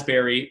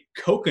 raspberry,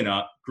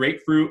 coconut,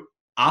 grapefruit,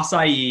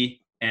 acai,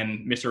 and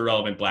Mr.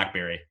 Irrelevant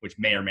blackberry, which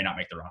may or may not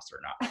make the roster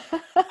or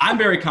not. I'm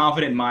very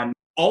confident in mine.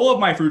 All of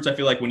my fruits, I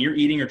feel like when you're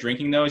eating or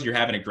drinking those, you're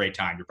having a great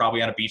time. You're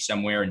probably on a beach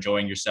somewhere,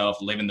 enjoying yourself,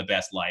 living the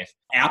best life.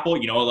 Apple,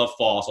 I love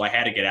fall, so I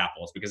had to get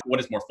apples because what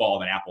is more fall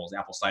than apples?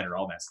 Apple cider,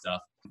 all that stuff.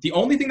 The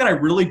only thing that I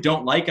really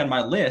don't like on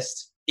my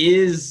list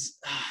is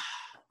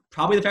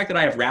probably the fact that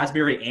I have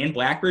raspberry and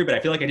blackberry, but I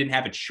feel like I didn't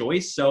have a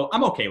choice, so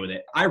I'm okay with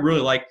it. I really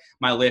like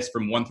my list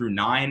from 1 through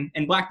 9,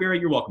 and blackberry,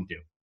 you're welcome to.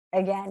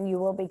 Again, you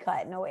will be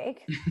cut in a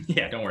week.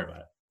 Yeah, don't worry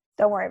about it.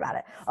 Don't worry about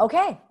it.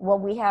 Okay, well,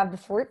 we have the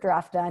fruit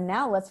draft done.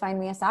 Now let's find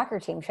me a soccer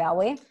team, shall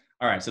we?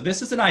 All right, so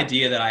this is an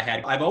idea that I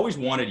had. I've always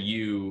wanted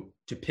you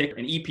to pick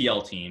an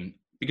EPL team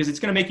because it's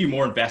going to make you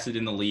more invested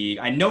in the league.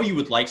 I know you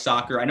would like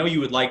soccer. I know you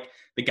would like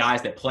the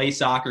guys that play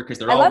soccer because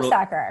I love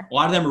soccer. A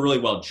lot of them are really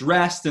well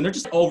dressed and they're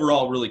just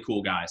overall really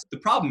cool guys. The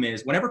problem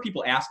is whenever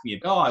people ask me,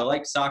 oh, I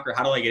like soccer,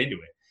 how do I get into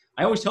it?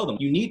 I always tell them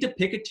you need to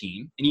pick a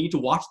team and you need to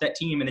watch that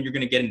team and then you're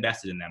going to get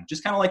invested in them.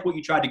 Just kind of like what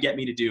you tried to get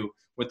me to do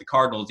with the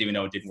Cardinals, even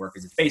though it didn't work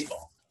because it's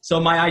baseball. So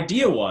my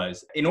idea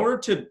was in order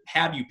to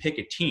have you pick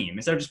a team,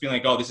 instead of just being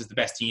like, oh, this is the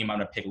best team, I'm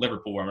going to pick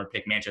Liverpool, or I'm going to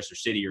pick Manchester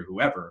City or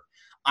whoever,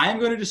 I'm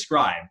going to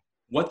describe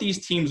what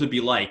these teams would be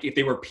like if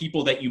they were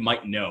people that you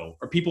might know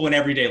or people in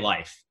everyday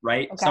life,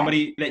 right? Okay.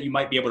 Somebody that you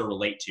might be able to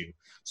relate to.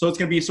 So it's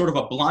going to be sort of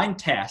a blind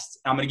test.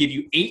 I'm going to give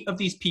you 8 of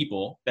these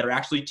people that are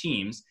actually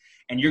teams,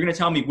 and you're going to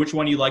tell me which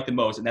one you like the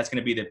most, and that's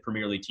going to be the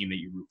Premier League team that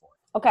you root for.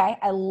 Okay.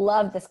 I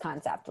love this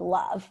concept.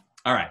 Love.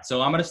 All right.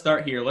 So I'm going to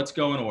start here. Let's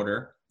go in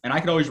order. And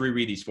I can always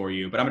reread these for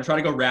you, but I'm going to try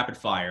to go rapid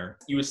fire.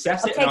 You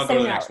assess it, and I'll go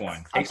to the next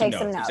one. Take some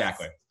notes.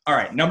 Exactly. All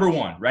right. Number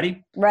 1.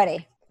 Ready?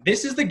 Ready.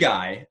 This is the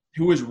guy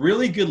who was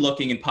really good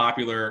looking and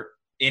popular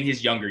in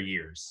his younger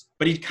years.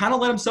 But he kind of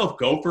let himself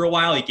go for a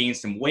while. He gained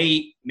some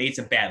weight, made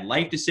some bad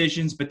life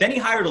decisions, but then he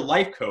hired a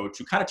life coach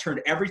who kind of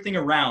turned everything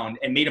around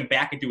and made him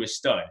back into a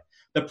stud.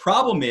 The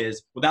problem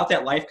is, without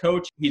that life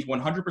coach, he's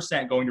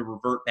 100% going to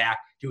revert back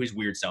to his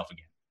weird self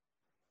again.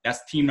 That's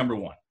team number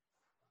 1.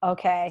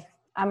 Okay.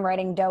 I'm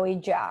writing Doughy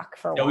Jock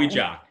for Doughy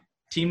Jock.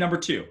 Team number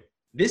 2.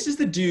 This is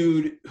the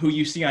dude who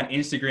you see on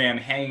Instagram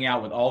hanging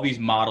out with all these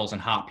models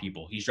and hot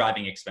people. He's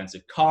driving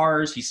expensive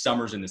cars. He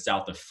summers in the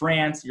south of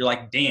France. You're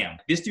like, damn,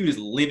 this dude is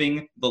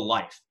living the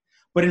life.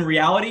 But in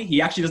reality, he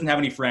actually doesn't have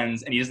any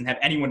friends and he doesn't have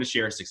anyone to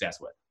share his success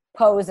with.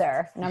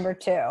 Poser, number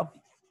 2.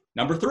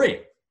 Number 3.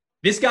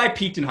 This guy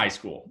peaked in high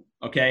school,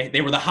 okay?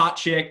 They were the hot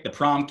chick, the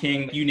prom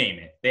king, you name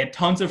it. They had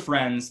tons of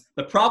friends.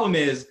 The problem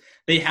is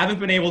they haven't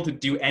been able to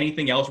do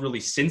anything else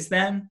really since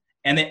then,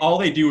 and all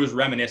they do is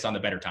reminisce on the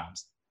better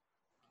times.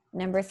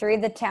 Number 3,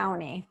 the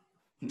townie.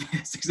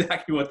 That's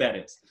exactly what that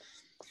is.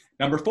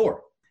 Number 4,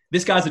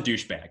 this guy's a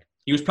douchebag.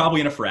 He was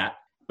probably in a frat,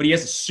 but he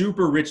has a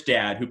super rich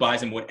dad who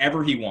buys him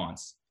whatever he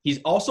wants. He's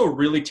also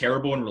really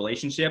terrible in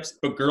relationships,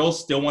 but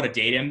girls still want to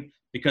date him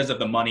because of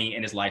the money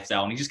and his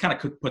lifestyle, and he just kind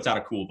of puts out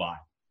a cool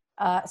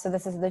vibe. So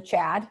this is the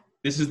Chad.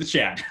 This is the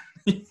Chad.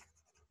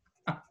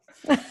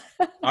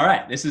 All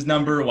right. This is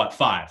number,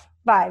 5?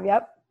 5,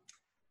 yep.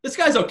 This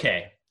guy's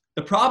okay.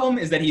 The problem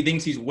is that he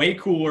thinks he's way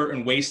cooler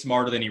and way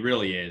smarter than he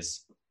really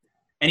is.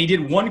 And he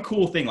did one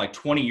cool thing like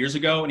 20 years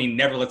ago, and he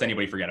never lets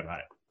anybody forget about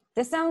it.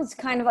 This sounds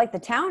kind of like the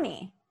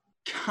townie.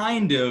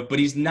 Kind of, but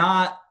he's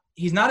not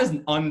as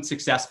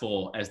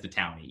unsuccessful as the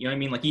townie. You know what I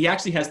mean? Like, he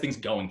actually has things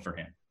going for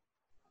him.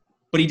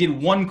 But he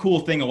did one cool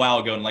thing a while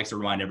ago and likes to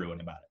remind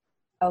everyone about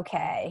it.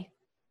 Okay.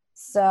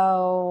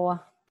 So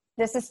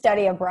this is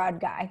study abroad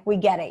guy. We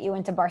get it. You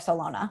went to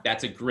Barcelona.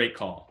 That's a great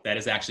call. That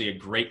is actually a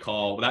great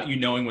call. Without you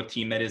knowing what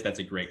team that is, that's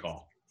a great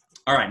call.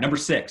 All right, number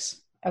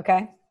 6.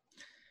 Okay.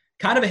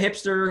 Kind of a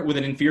hipster with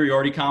an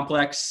inferiority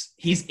complex.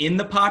 He's in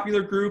the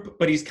popular group,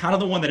 but he's kind of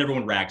the one that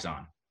everyone rags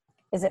on.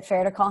 Is it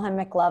fair to call him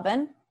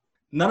McLovin?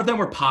 None of them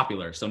were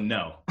popular, so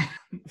no.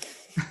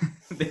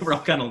 They were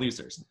all kind of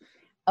losers.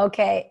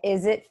 Okay.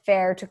 Is it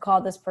fair to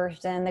call this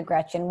person the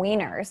Gretchen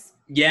Wieners?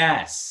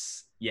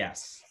 Yes.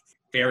 Yes.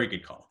 Very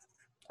good call.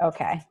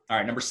 Okay. All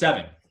right. Number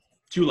 7.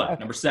 2 left. Okay.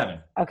 Number 7.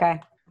 Okay.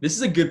 This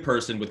is a good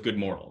person with good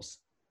morals,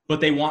 but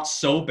they want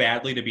so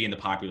badly to be in the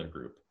popular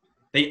group.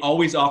 They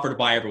always offer to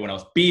buy everyone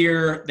else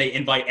beer. They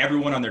invite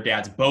everyone on their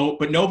dad's boat,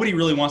 but nobody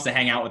really wants to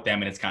hang out with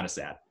them, and it's kind of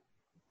sad.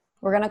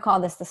 We're going to call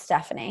this the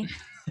Stephanie.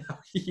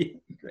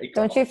 Great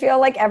call. Don't you feel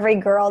like every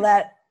girl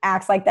that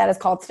acts like that is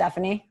called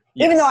Stephanie?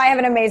 Yes. Even though I have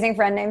an amazing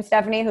friend named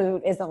Stephanie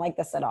who isn't like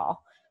this at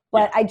all.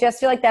 But I just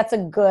feel like that's a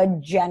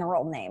good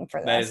general name for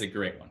this. That is a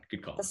great one.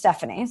 Good call. The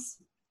Stephanies.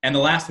 And the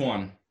last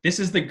one, this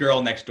is the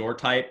girl next door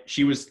type.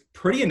 She was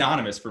pretty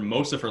anonymous for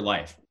most of her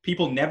life.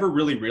 People never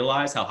really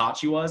realized how hot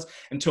she was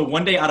until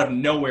one day out of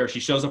nowhere, she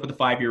shows up at the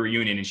 5-year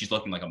reunion and she's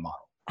looking like a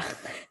model.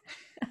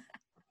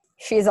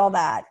 She's all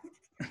that.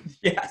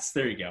 Yes,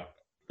 there you go.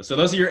 So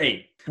those are your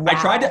 8.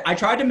 Wow. I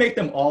tried to make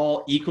them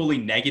all equally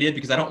negative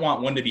because I don't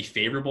want one to be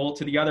favorable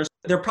to the others.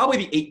 They're probably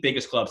the 8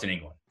 biggest clubs in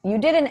England. You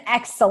did an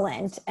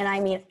excellent, and I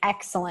mean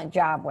excellent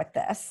job with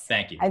this.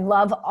 Thank you. I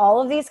love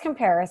all of these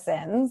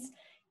comparisons,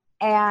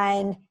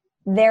 and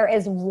there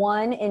is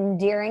one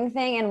endearing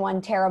thing and one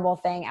terrible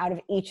thing out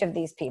of each of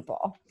these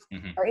people,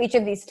 or each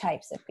of these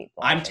types of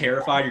people. I'm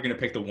terrified you're going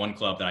to pick the one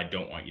club that I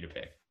don't want you to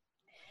pick.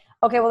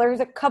 Okay, well, there's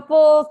a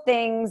couple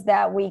things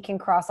that we can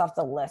cross off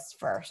the list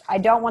first. I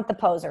don't want the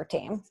poser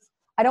team.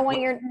 I don't want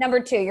your number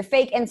 2, your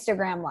fake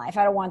Instagram life.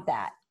 I don't want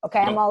that. Okay,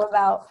 I'm all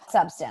about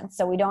substance,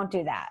 so we don't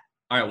do that.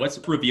 All right, let's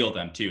reveal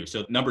them too.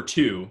 So number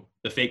 2,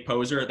 the fake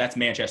poser, that's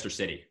Manchester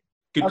City.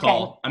 Good Okay.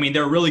 call. I mean,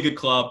 they're a really good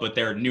club, but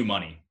they're new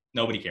money.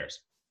 Nobody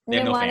cares. They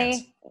have New no money,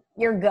 fans.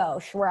 you're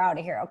gauche. We're out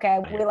of here, okay?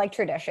 Yeah. We like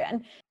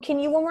tradition. Can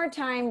you one more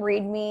time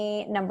read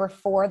me number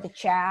 4, the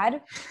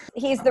Chad?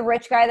 He's the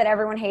rich guy that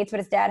everyone hates, but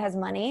his dad has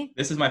money.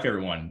 This is my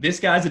favorite one. This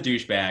guy's a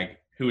douchebag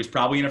who is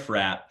probably in a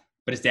frat,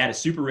 but his dad is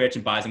super rich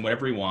and buys him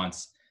whatever he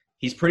wants.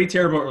 He's pretty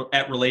terrible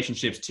at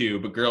relationships too,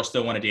 but girls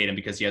still want to date him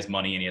because he has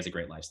money and he has a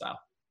great lifestyle.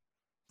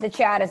 The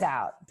Chad is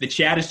out. The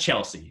Chad is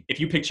Chelsea. If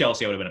you picked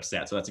Chelsea, I would have been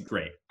upset. So that's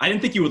great. I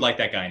didn't think you would like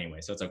that guy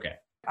anyway, so it's okay.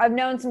 I've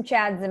known some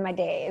Chads in my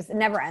days. It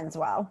never ends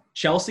well.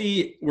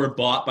 Chelsea were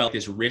bought by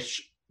this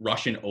rich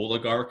Russian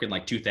oligarch in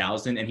like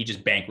 2000, and he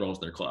just bankrolls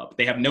their club.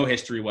 They have no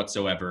history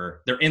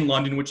whatsoever. They're in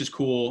London, which is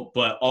cool,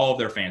 but all of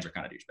their fans are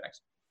kind of douchebags.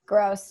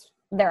 Gross.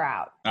 They're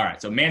out. All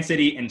right, so Man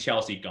City and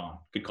Chelsea gone.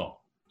 Good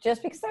call.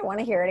 Just because I want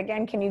to hear it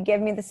again, can you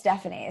give me the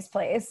Stephanies,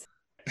 please?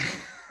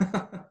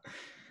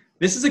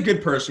 This is a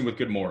good person with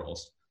good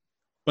morals.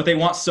 But they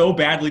want so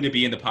badly to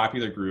be in the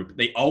popular group.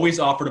 They always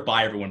offer to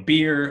buy everyone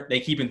beer.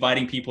 They keep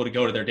inviting people to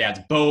go to their dad's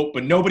boat,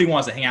 but nobody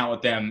wants to hang out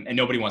with them, and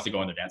nobody wants to go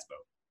on their dad's boat.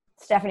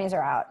 Stephanies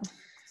are out.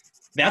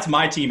 That's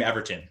my team,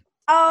 Everton.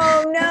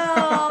 Oh,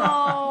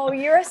 no.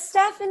 You're a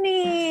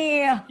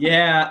Stephanie.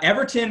 Yeah,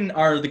 Everton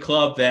are the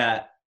club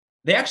that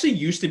they actually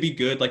used to be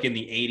good like in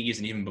the 80s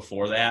and even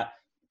before that,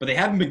 but they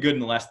haven't been good in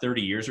the last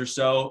 30 years or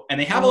so. And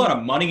they have a lot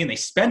of money and they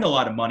spend a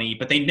lot of money,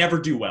 but they never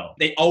do well.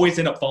 They always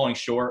end up falling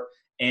short.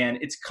 And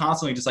it's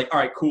constantly just like, all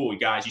right, cool, you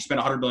guys, you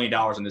spent $100 million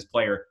on this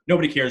player.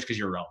 Nobody cares because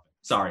you're irrelevant.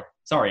 Sorry,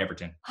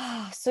 Everton.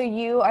 So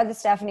you are the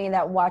Stephanie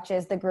that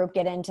watches the group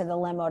get into the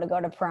limo to go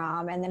to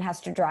prom and then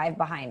has to drive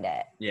behind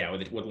it. Yeah,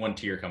 with one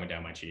tear coming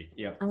down my cheek.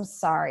 Yep. I'm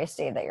sorry,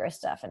 Steve, that you're a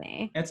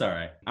Stephanie. It's all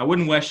right. I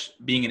wouldn't wish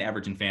being an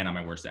Everton fan on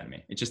my worst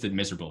enemy. It's just a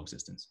miserable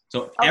existence.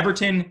 So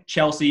Everton,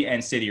 Chelsea,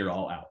 and City are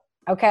all out.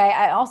 Okay,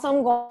 I also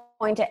am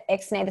going to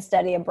ixnay the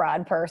study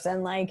abroad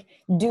person. Like,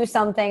 do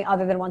something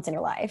other than once in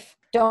your life.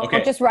 Don't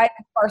just ride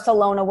the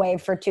Barcelona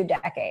wave for 2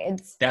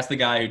 decades. That's the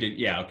guy who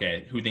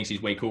did, who thinks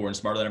he's way cooler and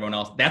smarter than everyone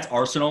else. That's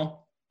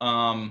Arsenal.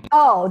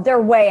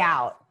 They're way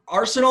out.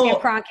 Arsenal. Sam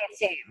Kroenke's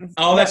team.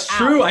 Oh, that's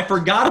true. I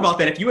forgot about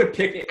that. If you had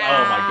picked, Ow.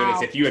 oh my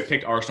goodness, if you had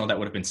picked Arsenal, that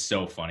would have been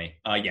so funny.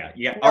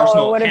 It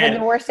Arsenal would have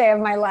been the worst day of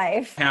my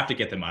life. Have to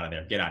get them out of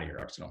there. Get out of here,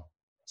 Arsenal.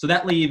 So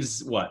that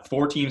leaves,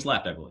 4 teams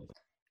left, I believe.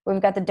 We've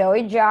got the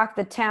Doughy Jock,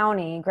 the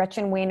Townie,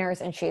 Gretchen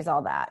Wieners, and She's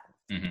All That.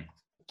 Mm-hmm.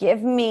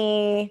 Give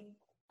me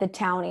the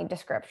Townie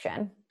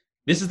description.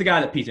 This is the guy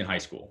that peaked in high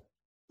school.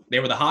 They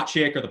were the hot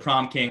chick or the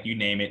prom king, you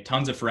name it,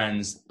 tons of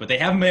friends, but they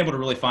haven't been able to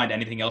really find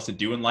anything else to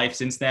do in life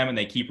since then, and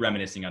they keep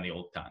reminiscing on the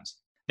old times.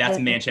 That's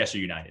Manchester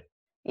United.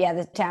 Yeah,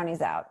 the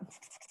Townie's out.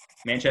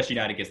 Manchester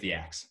United gets the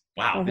axe.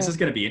 Wow, This is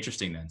going to be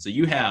interesting then. So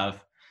you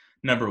have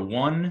number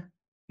 1,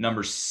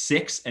 number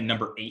 6, and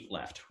number 8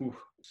 left. Whew.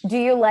 Do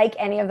you like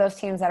any of those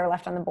teams that are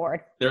left on the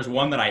board? There's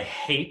one that I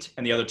hate,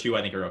 and the other 2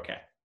 I think are okay.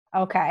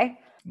 Okay.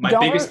 My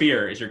biggest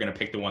fear is you're going to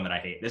pick the one that I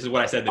hate. This is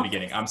what I said at the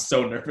beginning. I'm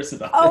so nervous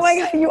about this. Oh my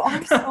God, you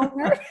are so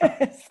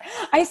nervous.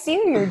 I see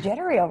you. You're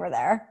jittery over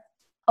there.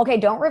 Okay,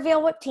 don't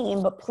reveal what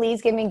team, but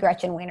please give me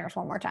Gretchen Wieners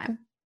one more time.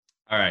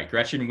 All right,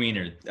 Gretchen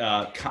Wiener.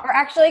 Or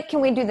actually,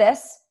 can we do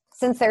this?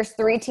 Since there's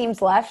 3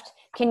 teams left,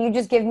 can you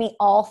just give me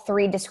all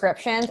 3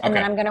 descriptions, and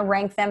then I'm going to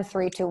rank them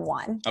 3, 2,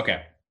 1.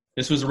 Okay.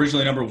 This was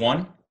originally number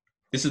 1.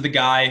 This is the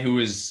guy who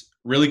was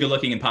really good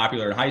looking and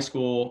popular in high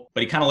school,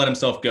 but he kind of let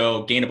himself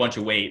go, gained a bunch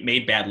of weight,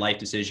 made bad life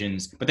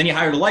decisions. But then he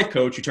hired a life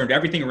coach who turned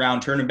everything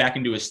around, turned him back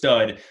into a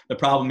stud. The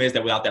problem is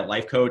that without that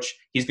life coach,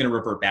 he's going to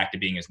revert back to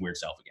being his weird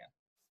self again.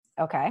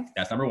 Okay.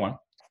 That's number 1.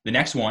 The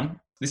next one,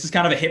 this is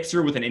kind of a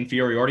hipster with an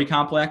inferiority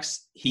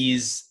complex.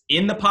 He's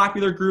in the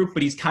popular group,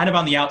 but he's kind of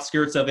on the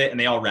outskirts of it, and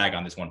they all rag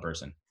on this one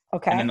person.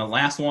 Okay. And then the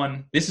last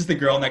one, this is the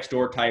girl next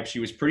door type. She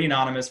was pretty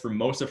anonymous for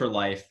most of her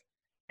life.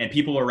 And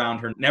people around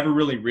her never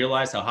really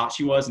realized how hot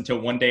she was until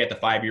one day at the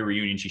 5-year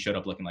reunion, she showed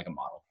up looking like a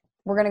model.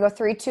 We're going to go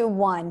 3, 2,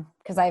 1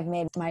 because I've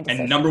made my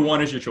decision. And number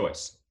 1 is your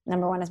choice.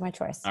 Number 1 is my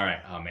choice. All right.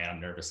 Oh, man,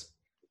 I'm nervous.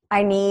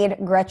 I need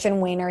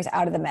Gretchen Wieners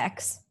out of the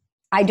mix.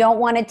 I don't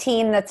want a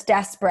team that's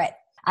desperate.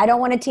 I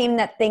don't want a team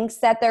that thinks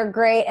that they're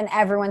great and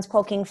everyone's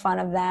poking fun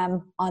of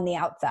them on the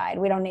outside.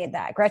 We don't need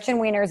that. Gretchen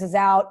Wieners is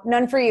out.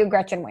 None for you,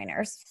 Gretchen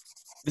Wieners.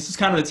 This is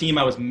kind of the team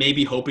I was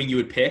maybe hoping you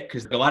would pick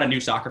because a lot of new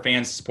soccer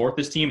fans support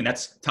this team, and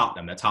that's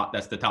Tottenham.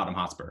 That's the Tottenham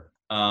Hotspur.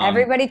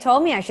 Everybody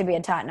told me I should be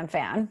a Tottenham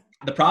fan.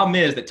 The problem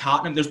is that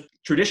Tottenham, there's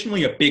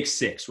traditionally a big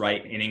 6,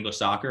 right, in English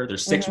soccer.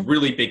 There's 6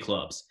 really big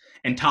clubs,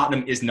 and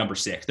Tottenham is number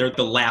 6. They're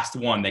the last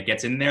one that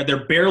gets in there.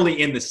 They're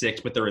barely in the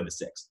 6, but they're in the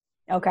 6.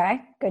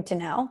 Okay, good to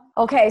know.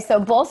 Okay, so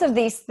both of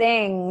these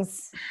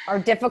things are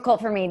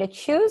difficult for me to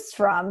choose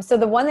from. So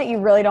the one that you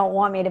really don't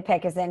want me to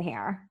pick is in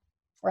here,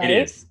 right?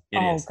 It is. It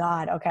is. Oh,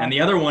 God, okay. And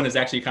the other one is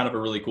actually kind of a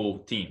really cool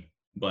team,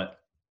 but.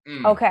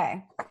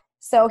 Okay,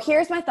 so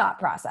here's my thought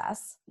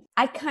process.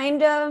 I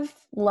kind of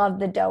love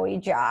the doughy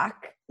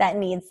jock that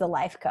needs the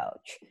life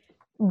coach.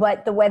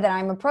 But the way that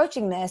I'm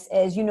approaching this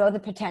is,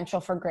 the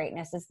potential for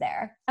greatness is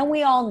there. And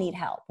we all need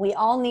help. We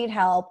all need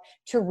help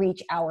to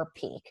reach our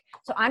peak.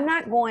 So I'm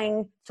not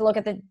going to look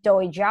at the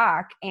doughy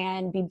jock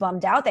and be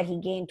bummed out that he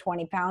gained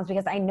 20 pounds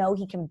because I know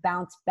he can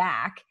bounce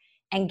back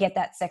and get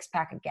that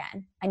 6-pack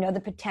again. I know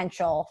the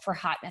potential for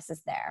hotness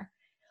is there.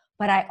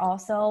 But I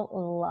also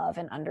love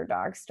an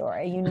underdog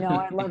story.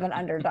 I love an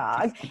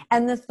underdog.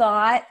 And the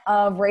thought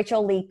of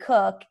Rachel Lee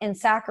Cook in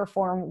soccer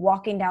form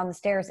walking down the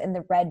stairs in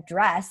the red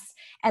dress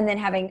and then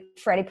having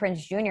Freddie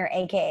Prinze Jr.,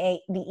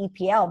 a.k.a. the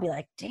EPL, be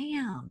like,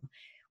 damn,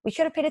 we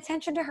should have paid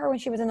attention to her when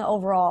she was in the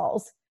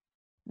overalls,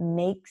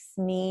 makes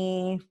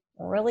me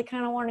really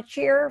kind of want to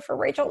cheer for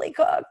Rachel Lee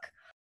Cook.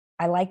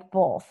 I like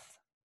both,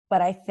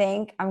 but I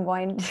think I'm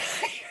going to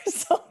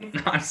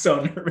 – I'm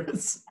so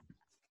nervous.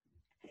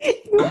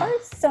 You are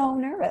so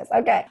nervous.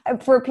 Okay.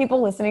 For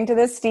people listening to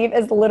this, Steve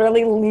is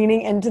literally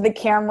leaning into the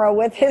camera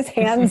with his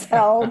hands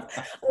held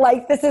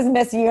like this is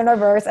Miss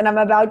Universe and I'm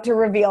about to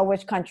reveal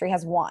which country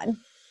has won.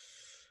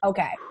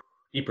 Okay.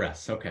 Deep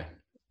breaths. Okay.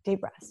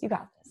 Deep breaths. You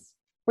got this.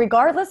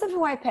 Regardless of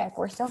who I pick,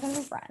 we're still going to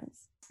be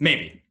friends.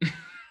 Maybe.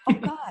 Oh,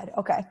 God.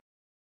 Okay.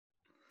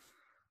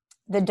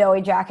 The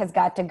doughy jock has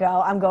got to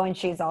go. I'm going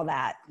She's All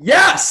That.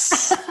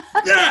 Yes!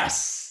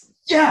 Yes!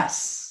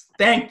 Yes!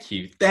 Thank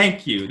you.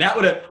 That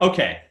would have,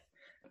 okay.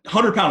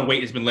 100-pound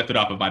weight has been lifted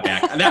off of my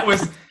back.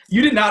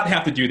 You did not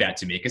have to do that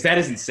to me because that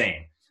is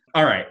insane.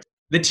 All right.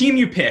 The team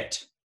you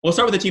picked, we'll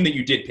start with the team that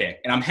you did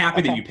pick, and I'm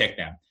happy that you picked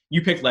them.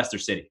 You picked Leicester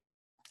City.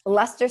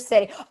 Leicester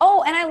City.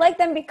 Oh, and I like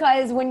them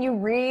because when you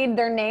read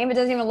their name, it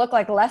doesn't even look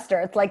like Leicester.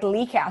 It's like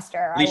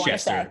Leicester.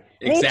 Leicester.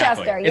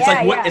 Exactly.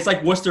 Leicester. It's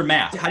like Worcester,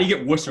 Mass. How do you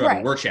get Worcester out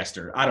of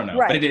Worcester? I don't know,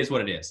 but it is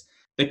what it is.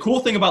 The cool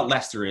thing about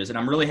Leicester is, and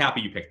I'm really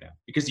happy you picked them,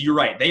 because you're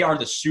right, they are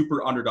the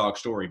super underdog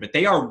story, but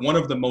they are one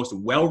of the most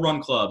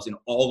well-run clubs in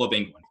all of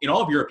England, in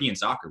all of European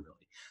soccer,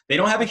 really. They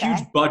don't have a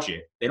huge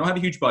budget.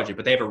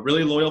 But they have a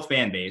really loyal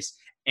fan base,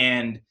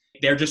 and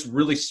they're just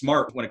really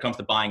smart when it comes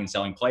to buying and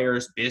selling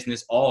players,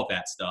 business, all of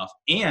that stuff.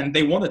 And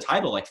they won the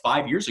title like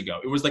 5 years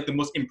ago. It was like the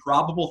most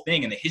improbable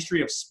thing in the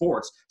history of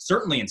sports,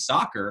 certainly in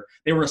soccer.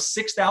 They were a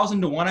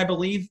 6,000 to 1, I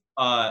believe,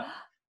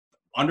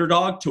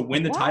 underdog to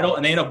win the title,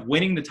 and they ended up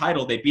winning the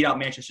title. They beat out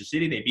Manchester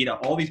City. They beat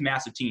out all these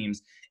massive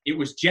teams. It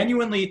was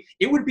genuinely,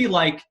 it would be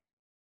like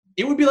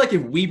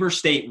if Weber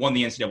State won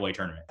the NCAA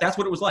tournament. That's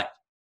what it was like.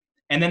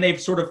 And then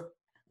they've sort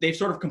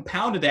of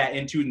compounded that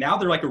into, now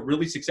they're like a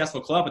really successful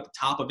club at the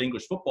top of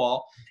English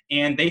football,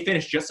 and they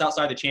finished just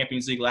outside the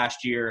Champions League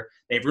last year.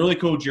 They have really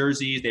cool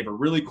jerseys. They have a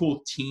really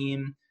cool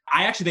team.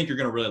 I actually think you're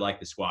going to really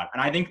like this squad.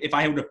 And I think if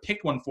I would have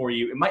picked one for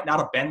you, it might not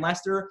have been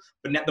Leicester,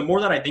 but the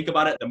more that I think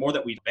about it, the more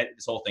that we vetted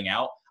this whole thing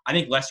out, I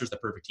think Leicester's the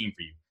perfect team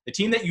for you. The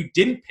team that you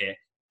didn't pick,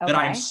 that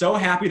I'm so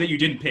happy that you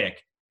didn't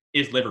pick,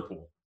 is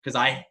Liverpool, because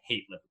I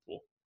hate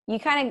Liverpool. You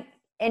kind of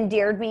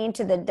endeared me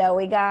to the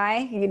doughy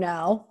guy,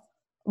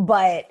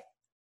 but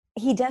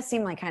he does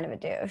seem like kind of a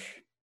douche.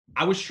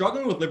 I was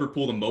struggling with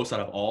Liverpool the most out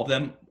of all of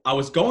them. I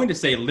was going to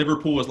say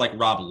Liverpool was like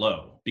Rob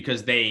Lowe,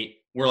 because they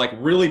were like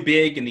really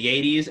big in the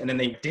 80s and then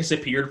they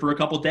disappeared for a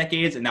couple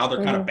decades and now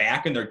they're kind of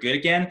back and they're good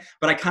again.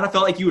 But I kind of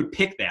felt like you would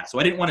pick that. So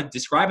I didn't want to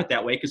describe it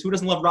that way because who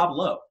doesn't love Rob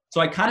Lowe?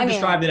 So I kind of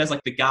described it as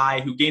like the guy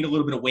who gained a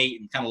little bit of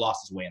weight and kind of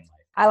lost his way in life.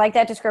 I like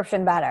that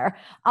description better.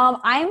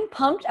 I'm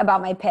pumped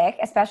about my pick,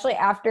 especially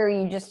after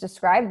you just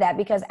described that,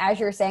 because as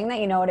you're saying that,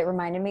 you know what it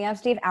reminded me of,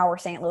 Steve? Our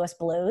St. Louis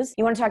Blues.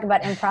 You want to talk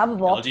about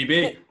improbable.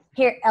 LGB.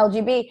 Here,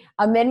 LGB,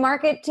 a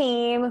mid-market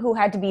team who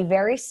had to be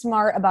very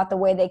smart about the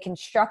way they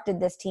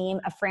constructed this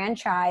team, a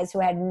franchise who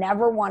had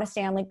never won a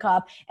Stanley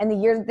Cup. And the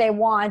year that they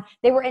won,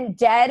 they were in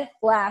dead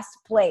last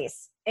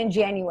place in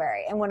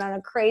January and went on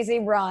a crazy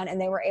run, and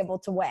they were able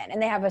to win.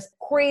 And they have a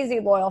crazy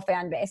loyal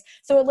fan base.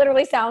 So it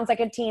literally sounds like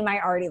a team I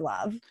already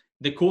love.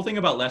 The cool thing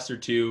about Leicester,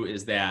 too,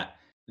 is that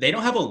they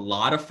don't have a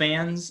lot of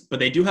fans, but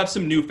they do have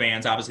some new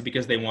fans, obviously,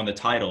 because they won the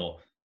title.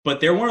 But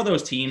they're one of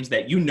those teams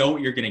that you know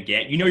what you're going to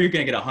get. You know you're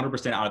going to get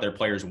 100% out of their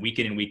players week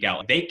in and week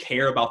out. They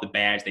care about the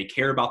badge. They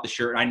care about the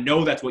shirt. And I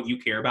know that's what you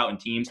care about in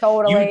teams.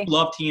 Totally. You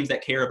love teams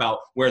that care about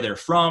where they're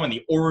from and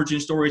the origin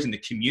stories and the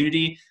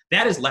community.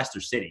 That is Leicester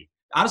City.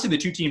 Honestly, the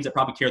two teams that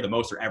probably care the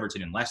most are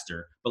Everton and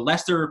Leicester. But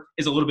Leicester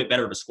is a little bit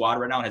better of a squad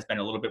right now and has been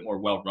a little bit more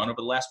well-run over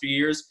the last few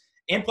years.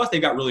 And plus,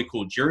 they've got really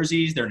cool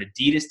jerseys. They're an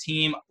Adidas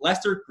team.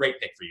 Leicester, great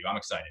pick for you. I'm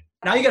excited.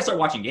 Now you got to start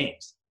watching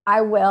games.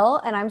 I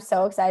will, and I'm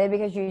so excited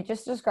because you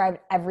just described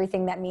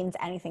everything that means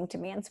anything to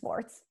me in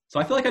sports. So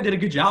I feel like I did a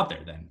good job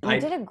there then.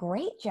 You did a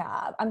great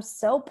job. I'm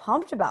so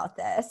pumped about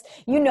this.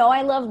 You know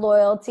I love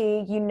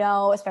loyalty. You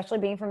know, especially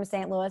being from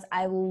St. Louis,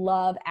 I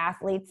love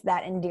athletes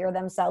that endear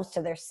themselves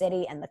to their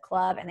city and the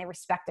club, and they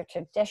respect their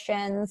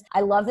traditions.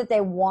 I love that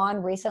they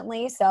won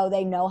recently, so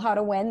they know how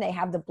to win. They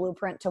have the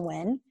blueprint to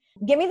win.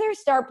 Give me their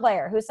star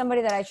player. Who's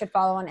somebody that I should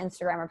follow on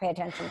Instagram or pay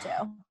attention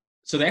to?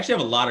 So they actually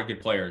have a lot of good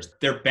players.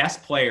 Their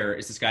best player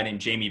is this guy named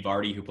Jamie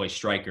Vardy who plays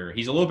striker.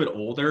 He's a little bit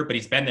older, but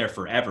he's been there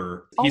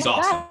forever. He's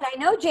awesome. God, I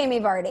know Jamie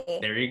Vardy.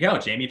 There you go,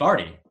 Jamie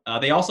Vardy.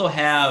 They also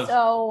have...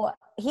 So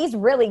he's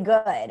really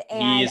good.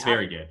 And he is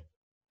very good.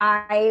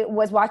 I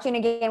was watching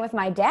a game with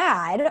my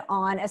dad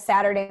on a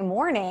Saturday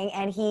morning,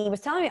 and he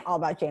was telling me all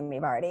about Jamie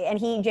Vardy. And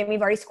Jamie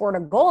Vardy scored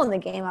a goal in the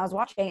game I was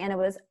watching, and it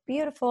was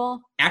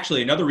beautiful.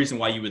 Actually, another reason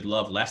why you would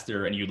love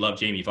Leicester and you'd love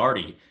Jamie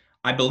Vardy,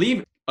 I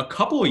believe a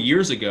couple of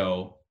years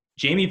ago,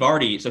 Jamie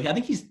Vardy, so I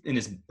think he's in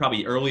his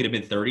probably early to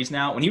mid-30s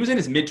now. When he was in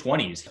his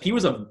mid-20s, he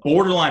was a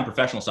borderline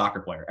professional soccer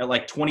player at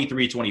like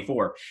 23,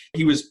 24.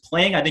 He was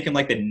playing, I think, in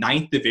like the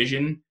 9th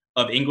division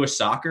of English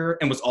soccer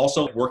and was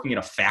also working in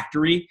a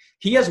factory.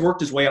 He has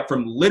worked his way up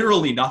from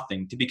literally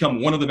nothing to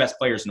become one of the best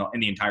players in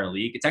the entire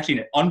league. It's actually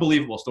an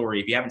unbelievable story.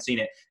 If you haven't seen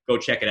it, go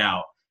check it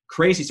out.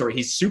 Crazy story.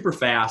 He's super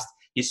fast.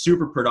 He's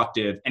super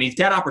productive. And he's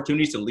had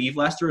opportunities to leave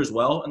Leicester as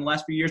well in the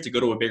last few years to go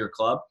to a bigger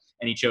club.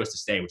 And he chose to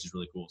stay, which is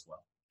really cool as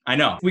well. I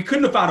know. We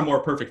couldn't have found a more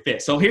perfect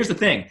fit. So here's the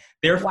thing.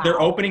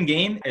 Their opening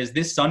game is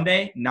this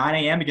Sunday, 9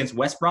 a.m. against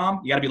West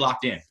Brom. You got to be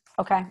locked in.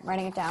 Okay,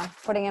 writing it down,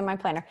 putting it in my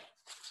planner.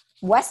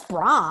 West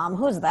Brom,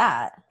 who's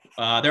that?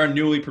 They're a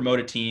newly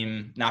promoted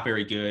team, not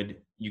very good.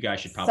 You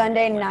guys should probably.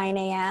 Sunday, 9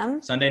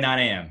 a.m.? Sunday, 9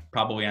 a.m.,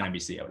 probably on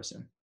NBC, I would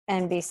assume.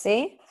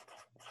 NBC?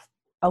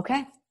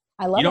 Okay.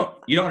 I love it.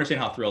 You don't understand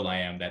how thrilled I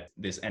am that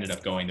this ended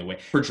up going the way.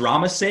 For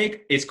drama's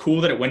sake, it's cool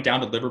that it went down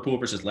to Liverpool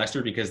versus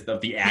Leicester because of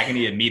the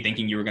agony of me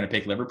thinking you were going to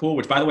pick Liverpool,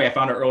 which, by the way, I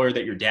found out earlier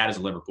that your dad is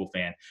a Liverpool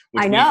fan,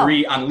 which we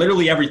agree on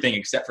literally everything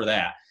except for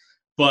that.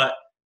 But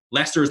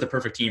Leicester is the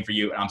perfect team for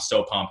you, and I'm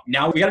so pumped.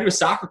 Now we got to do a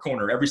soccer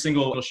corner every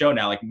single show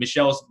now, like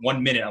Michelle's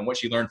 1 minute on what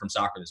she learned from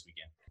soccer this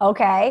weekend.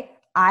 Okay,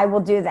 I will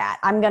do that.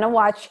 I'm going to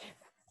watch –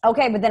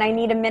 okay, but then I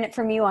need a minute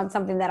from you on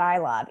something that I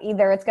love.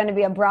 Either it's going to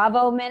be a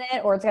Bravo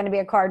minute or it's going to be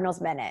a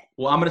Cardinals minute.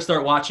 Well, I'm going to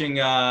start watching,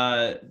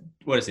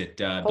 what is it?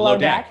 Below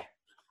Deck.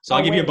 So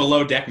I'll give you a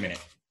Below Deck minute.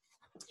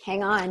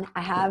 Hang on.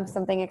 I have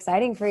something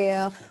exciting for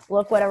you.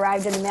 Look what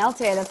arrived in the mail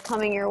today that's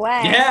coming your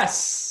way.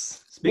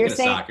 Yes! Speaking of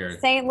soccer.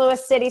 St.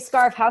 Louis City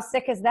scarf. How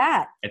sick is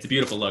that? It's a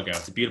beautiful logo.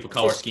 It's a beautiful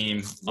color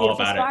scheme. All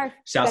about it.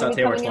 Shouts out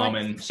Taylor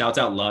Twellman. Shouts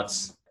out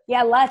Lutz.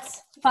 Yeah,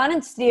 Lutz. Fun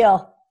and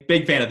steel.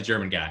 Big fan of the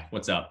German guy.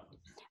 What's up?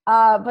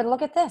 But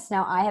look at this.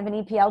 Now I have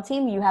an EPL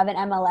team. You have an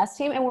MLS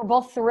team. And we're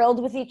both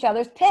thrilled with each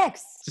other's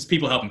picks. Just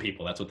people helping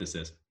people. That's what this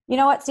is. You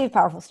know what, Steve?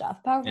 Powerful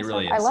stuff. It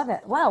really is. I love it.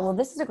 Well,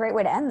 this is a great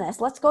way to end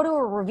this. Let's go to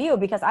a review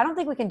because I don't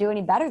think we can do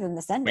any better than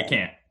this ending.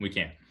 We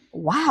can't.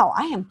 Wow,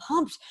 I am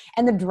pumped.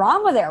 And the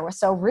drama there was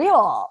so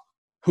real.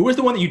 Who was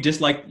the one that you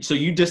disliked? So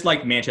you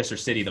disliked Manchester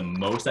City the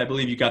most. I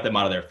believe you got them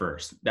out of there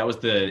first. That was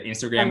the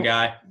Instagram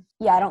guy.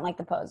 Yeah, I don't like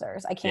the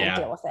posers. I can't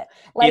deal with it.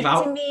 Like,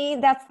 to me,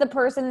 that's the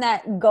person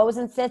that goes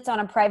and sits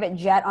on a private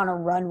jet on a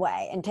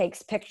runway and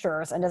takes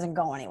pictures and doesn't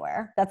go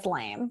anywhere. That's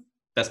lame.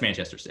 That's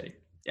Manchester City.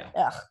 Yeah.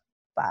 Ugh,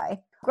 bye.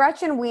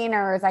 Gretchen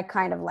Wieners, I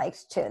kind of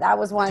liked too. That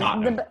was one.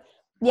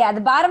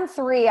 The bottom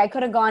three, I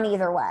could have gone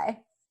either way.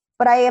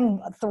 But I am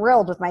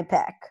thrilled with my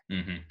pick.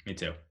 Mm-hmm. Me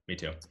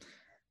too.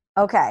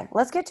 Okay,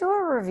 let's get to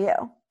a review.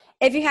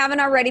 If you haven't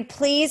already,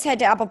 please head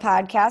to Apple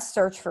Podcasts,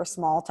 search for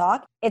Small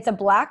Talk. It's a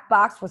black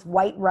box with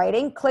white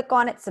writing. Click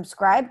on it,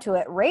 subscribe to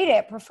it, rate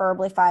it,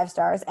 preferably 5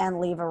 stars, and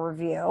leave a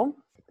review.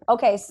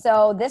 Okay,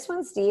 so this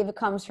one, Steve,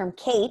 comes from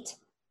Kate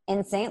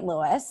in St.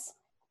 Louis,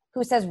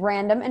 who says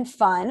random and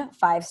fun,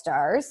 5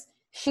 stars.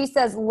 She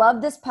says,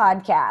 love this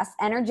podcast,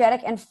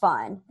 energetic and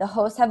fun. The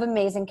hosts have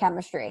amazing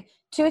chemistry.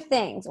 2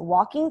 things,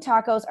 walking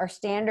tacos are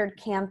standard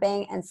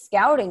camping and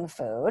scouting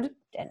food.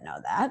 Didn't know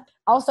that.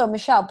 Also,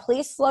 Michelle,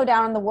 please slow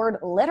down on the word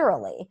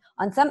literally.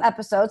 On some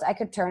episodes, I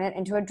could turn it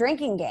into a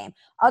drinking game.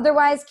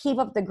 Otherwise, keep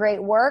up the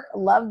great work.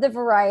 Love the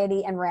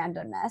variety and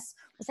randomness.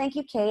 Well, thank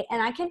you, Kate.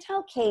 And I can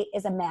tell Kate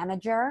is a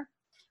manager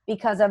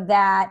because of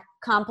that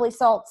complete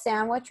salt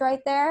sandwich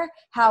right there,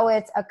 how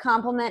it's a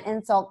compliment,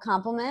 insult,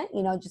 compliment,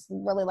 just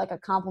really like a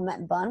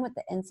compliment bun with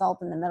the insult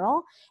in the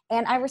middle.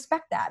 And I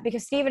respect that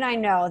because Steve and I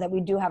know that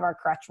we do have our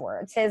crutch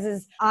words. His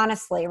is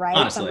honestly, right?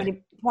 Honestly.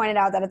 Somebody pointed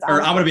out that it's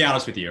honestly. Or I'm going to be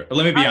honest with you.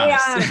 Let me be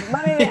honest.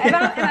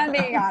 I'm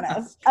being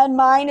honest. And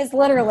mine is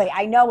literally,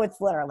 I know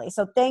it's literally.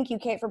 So thank you,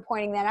 Kate, for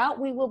pointing that out.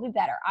 We will be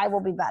better. I will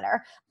be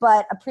better,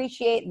 but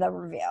appreciate the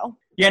review.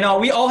 Yeah, no,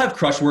 we all have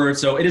crush words,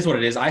 so it is what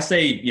it is. I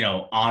say,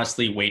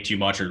 honestly, way too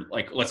much, or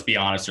like, let's be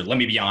honest, or let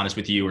me be honest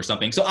with you or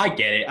something. So I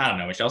get it. I don't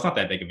know, Michelle. It's not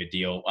that big of a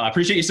deal. I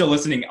appreciate you still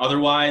listening.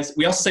 Otherwise,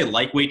 we also say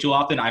like way too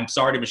often. I'm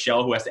sorry to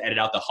Michelle, who has to edit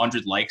out the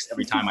 100 likes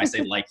every time I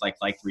say like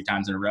 3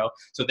 times in a row.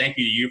 So thank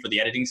you to you for the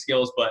editing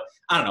skills. But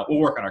I don't know. We'll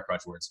work on our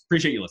crutch words.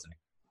 Appreciate you listening.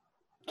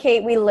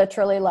 Kate, we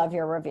literally love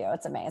your review.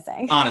 It's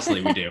amazing.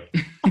 Honestly, we do.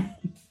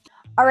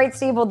 All right,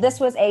 Steve. Well, this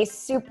was a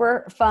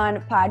super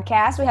fun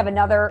podcast. We have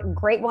another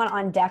great one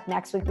on deck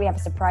next week. We have a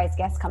surprise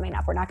guest coming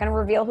up. We're not going to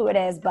reveal who it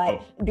is,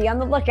 but be on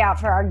the lookout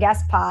for our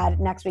guest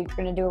pod next week.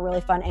 We're going to do a really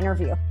fun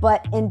interview.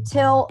 But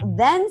until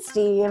then,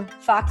 Steve,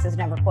 Foxes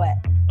never quit.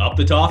 Up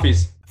the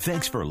Toffees.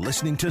 Thanks for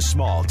listening to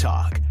Small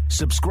Talk.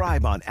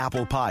 Subscribe on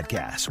Apple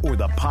Podcasts or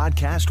the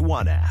Podcast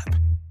One app.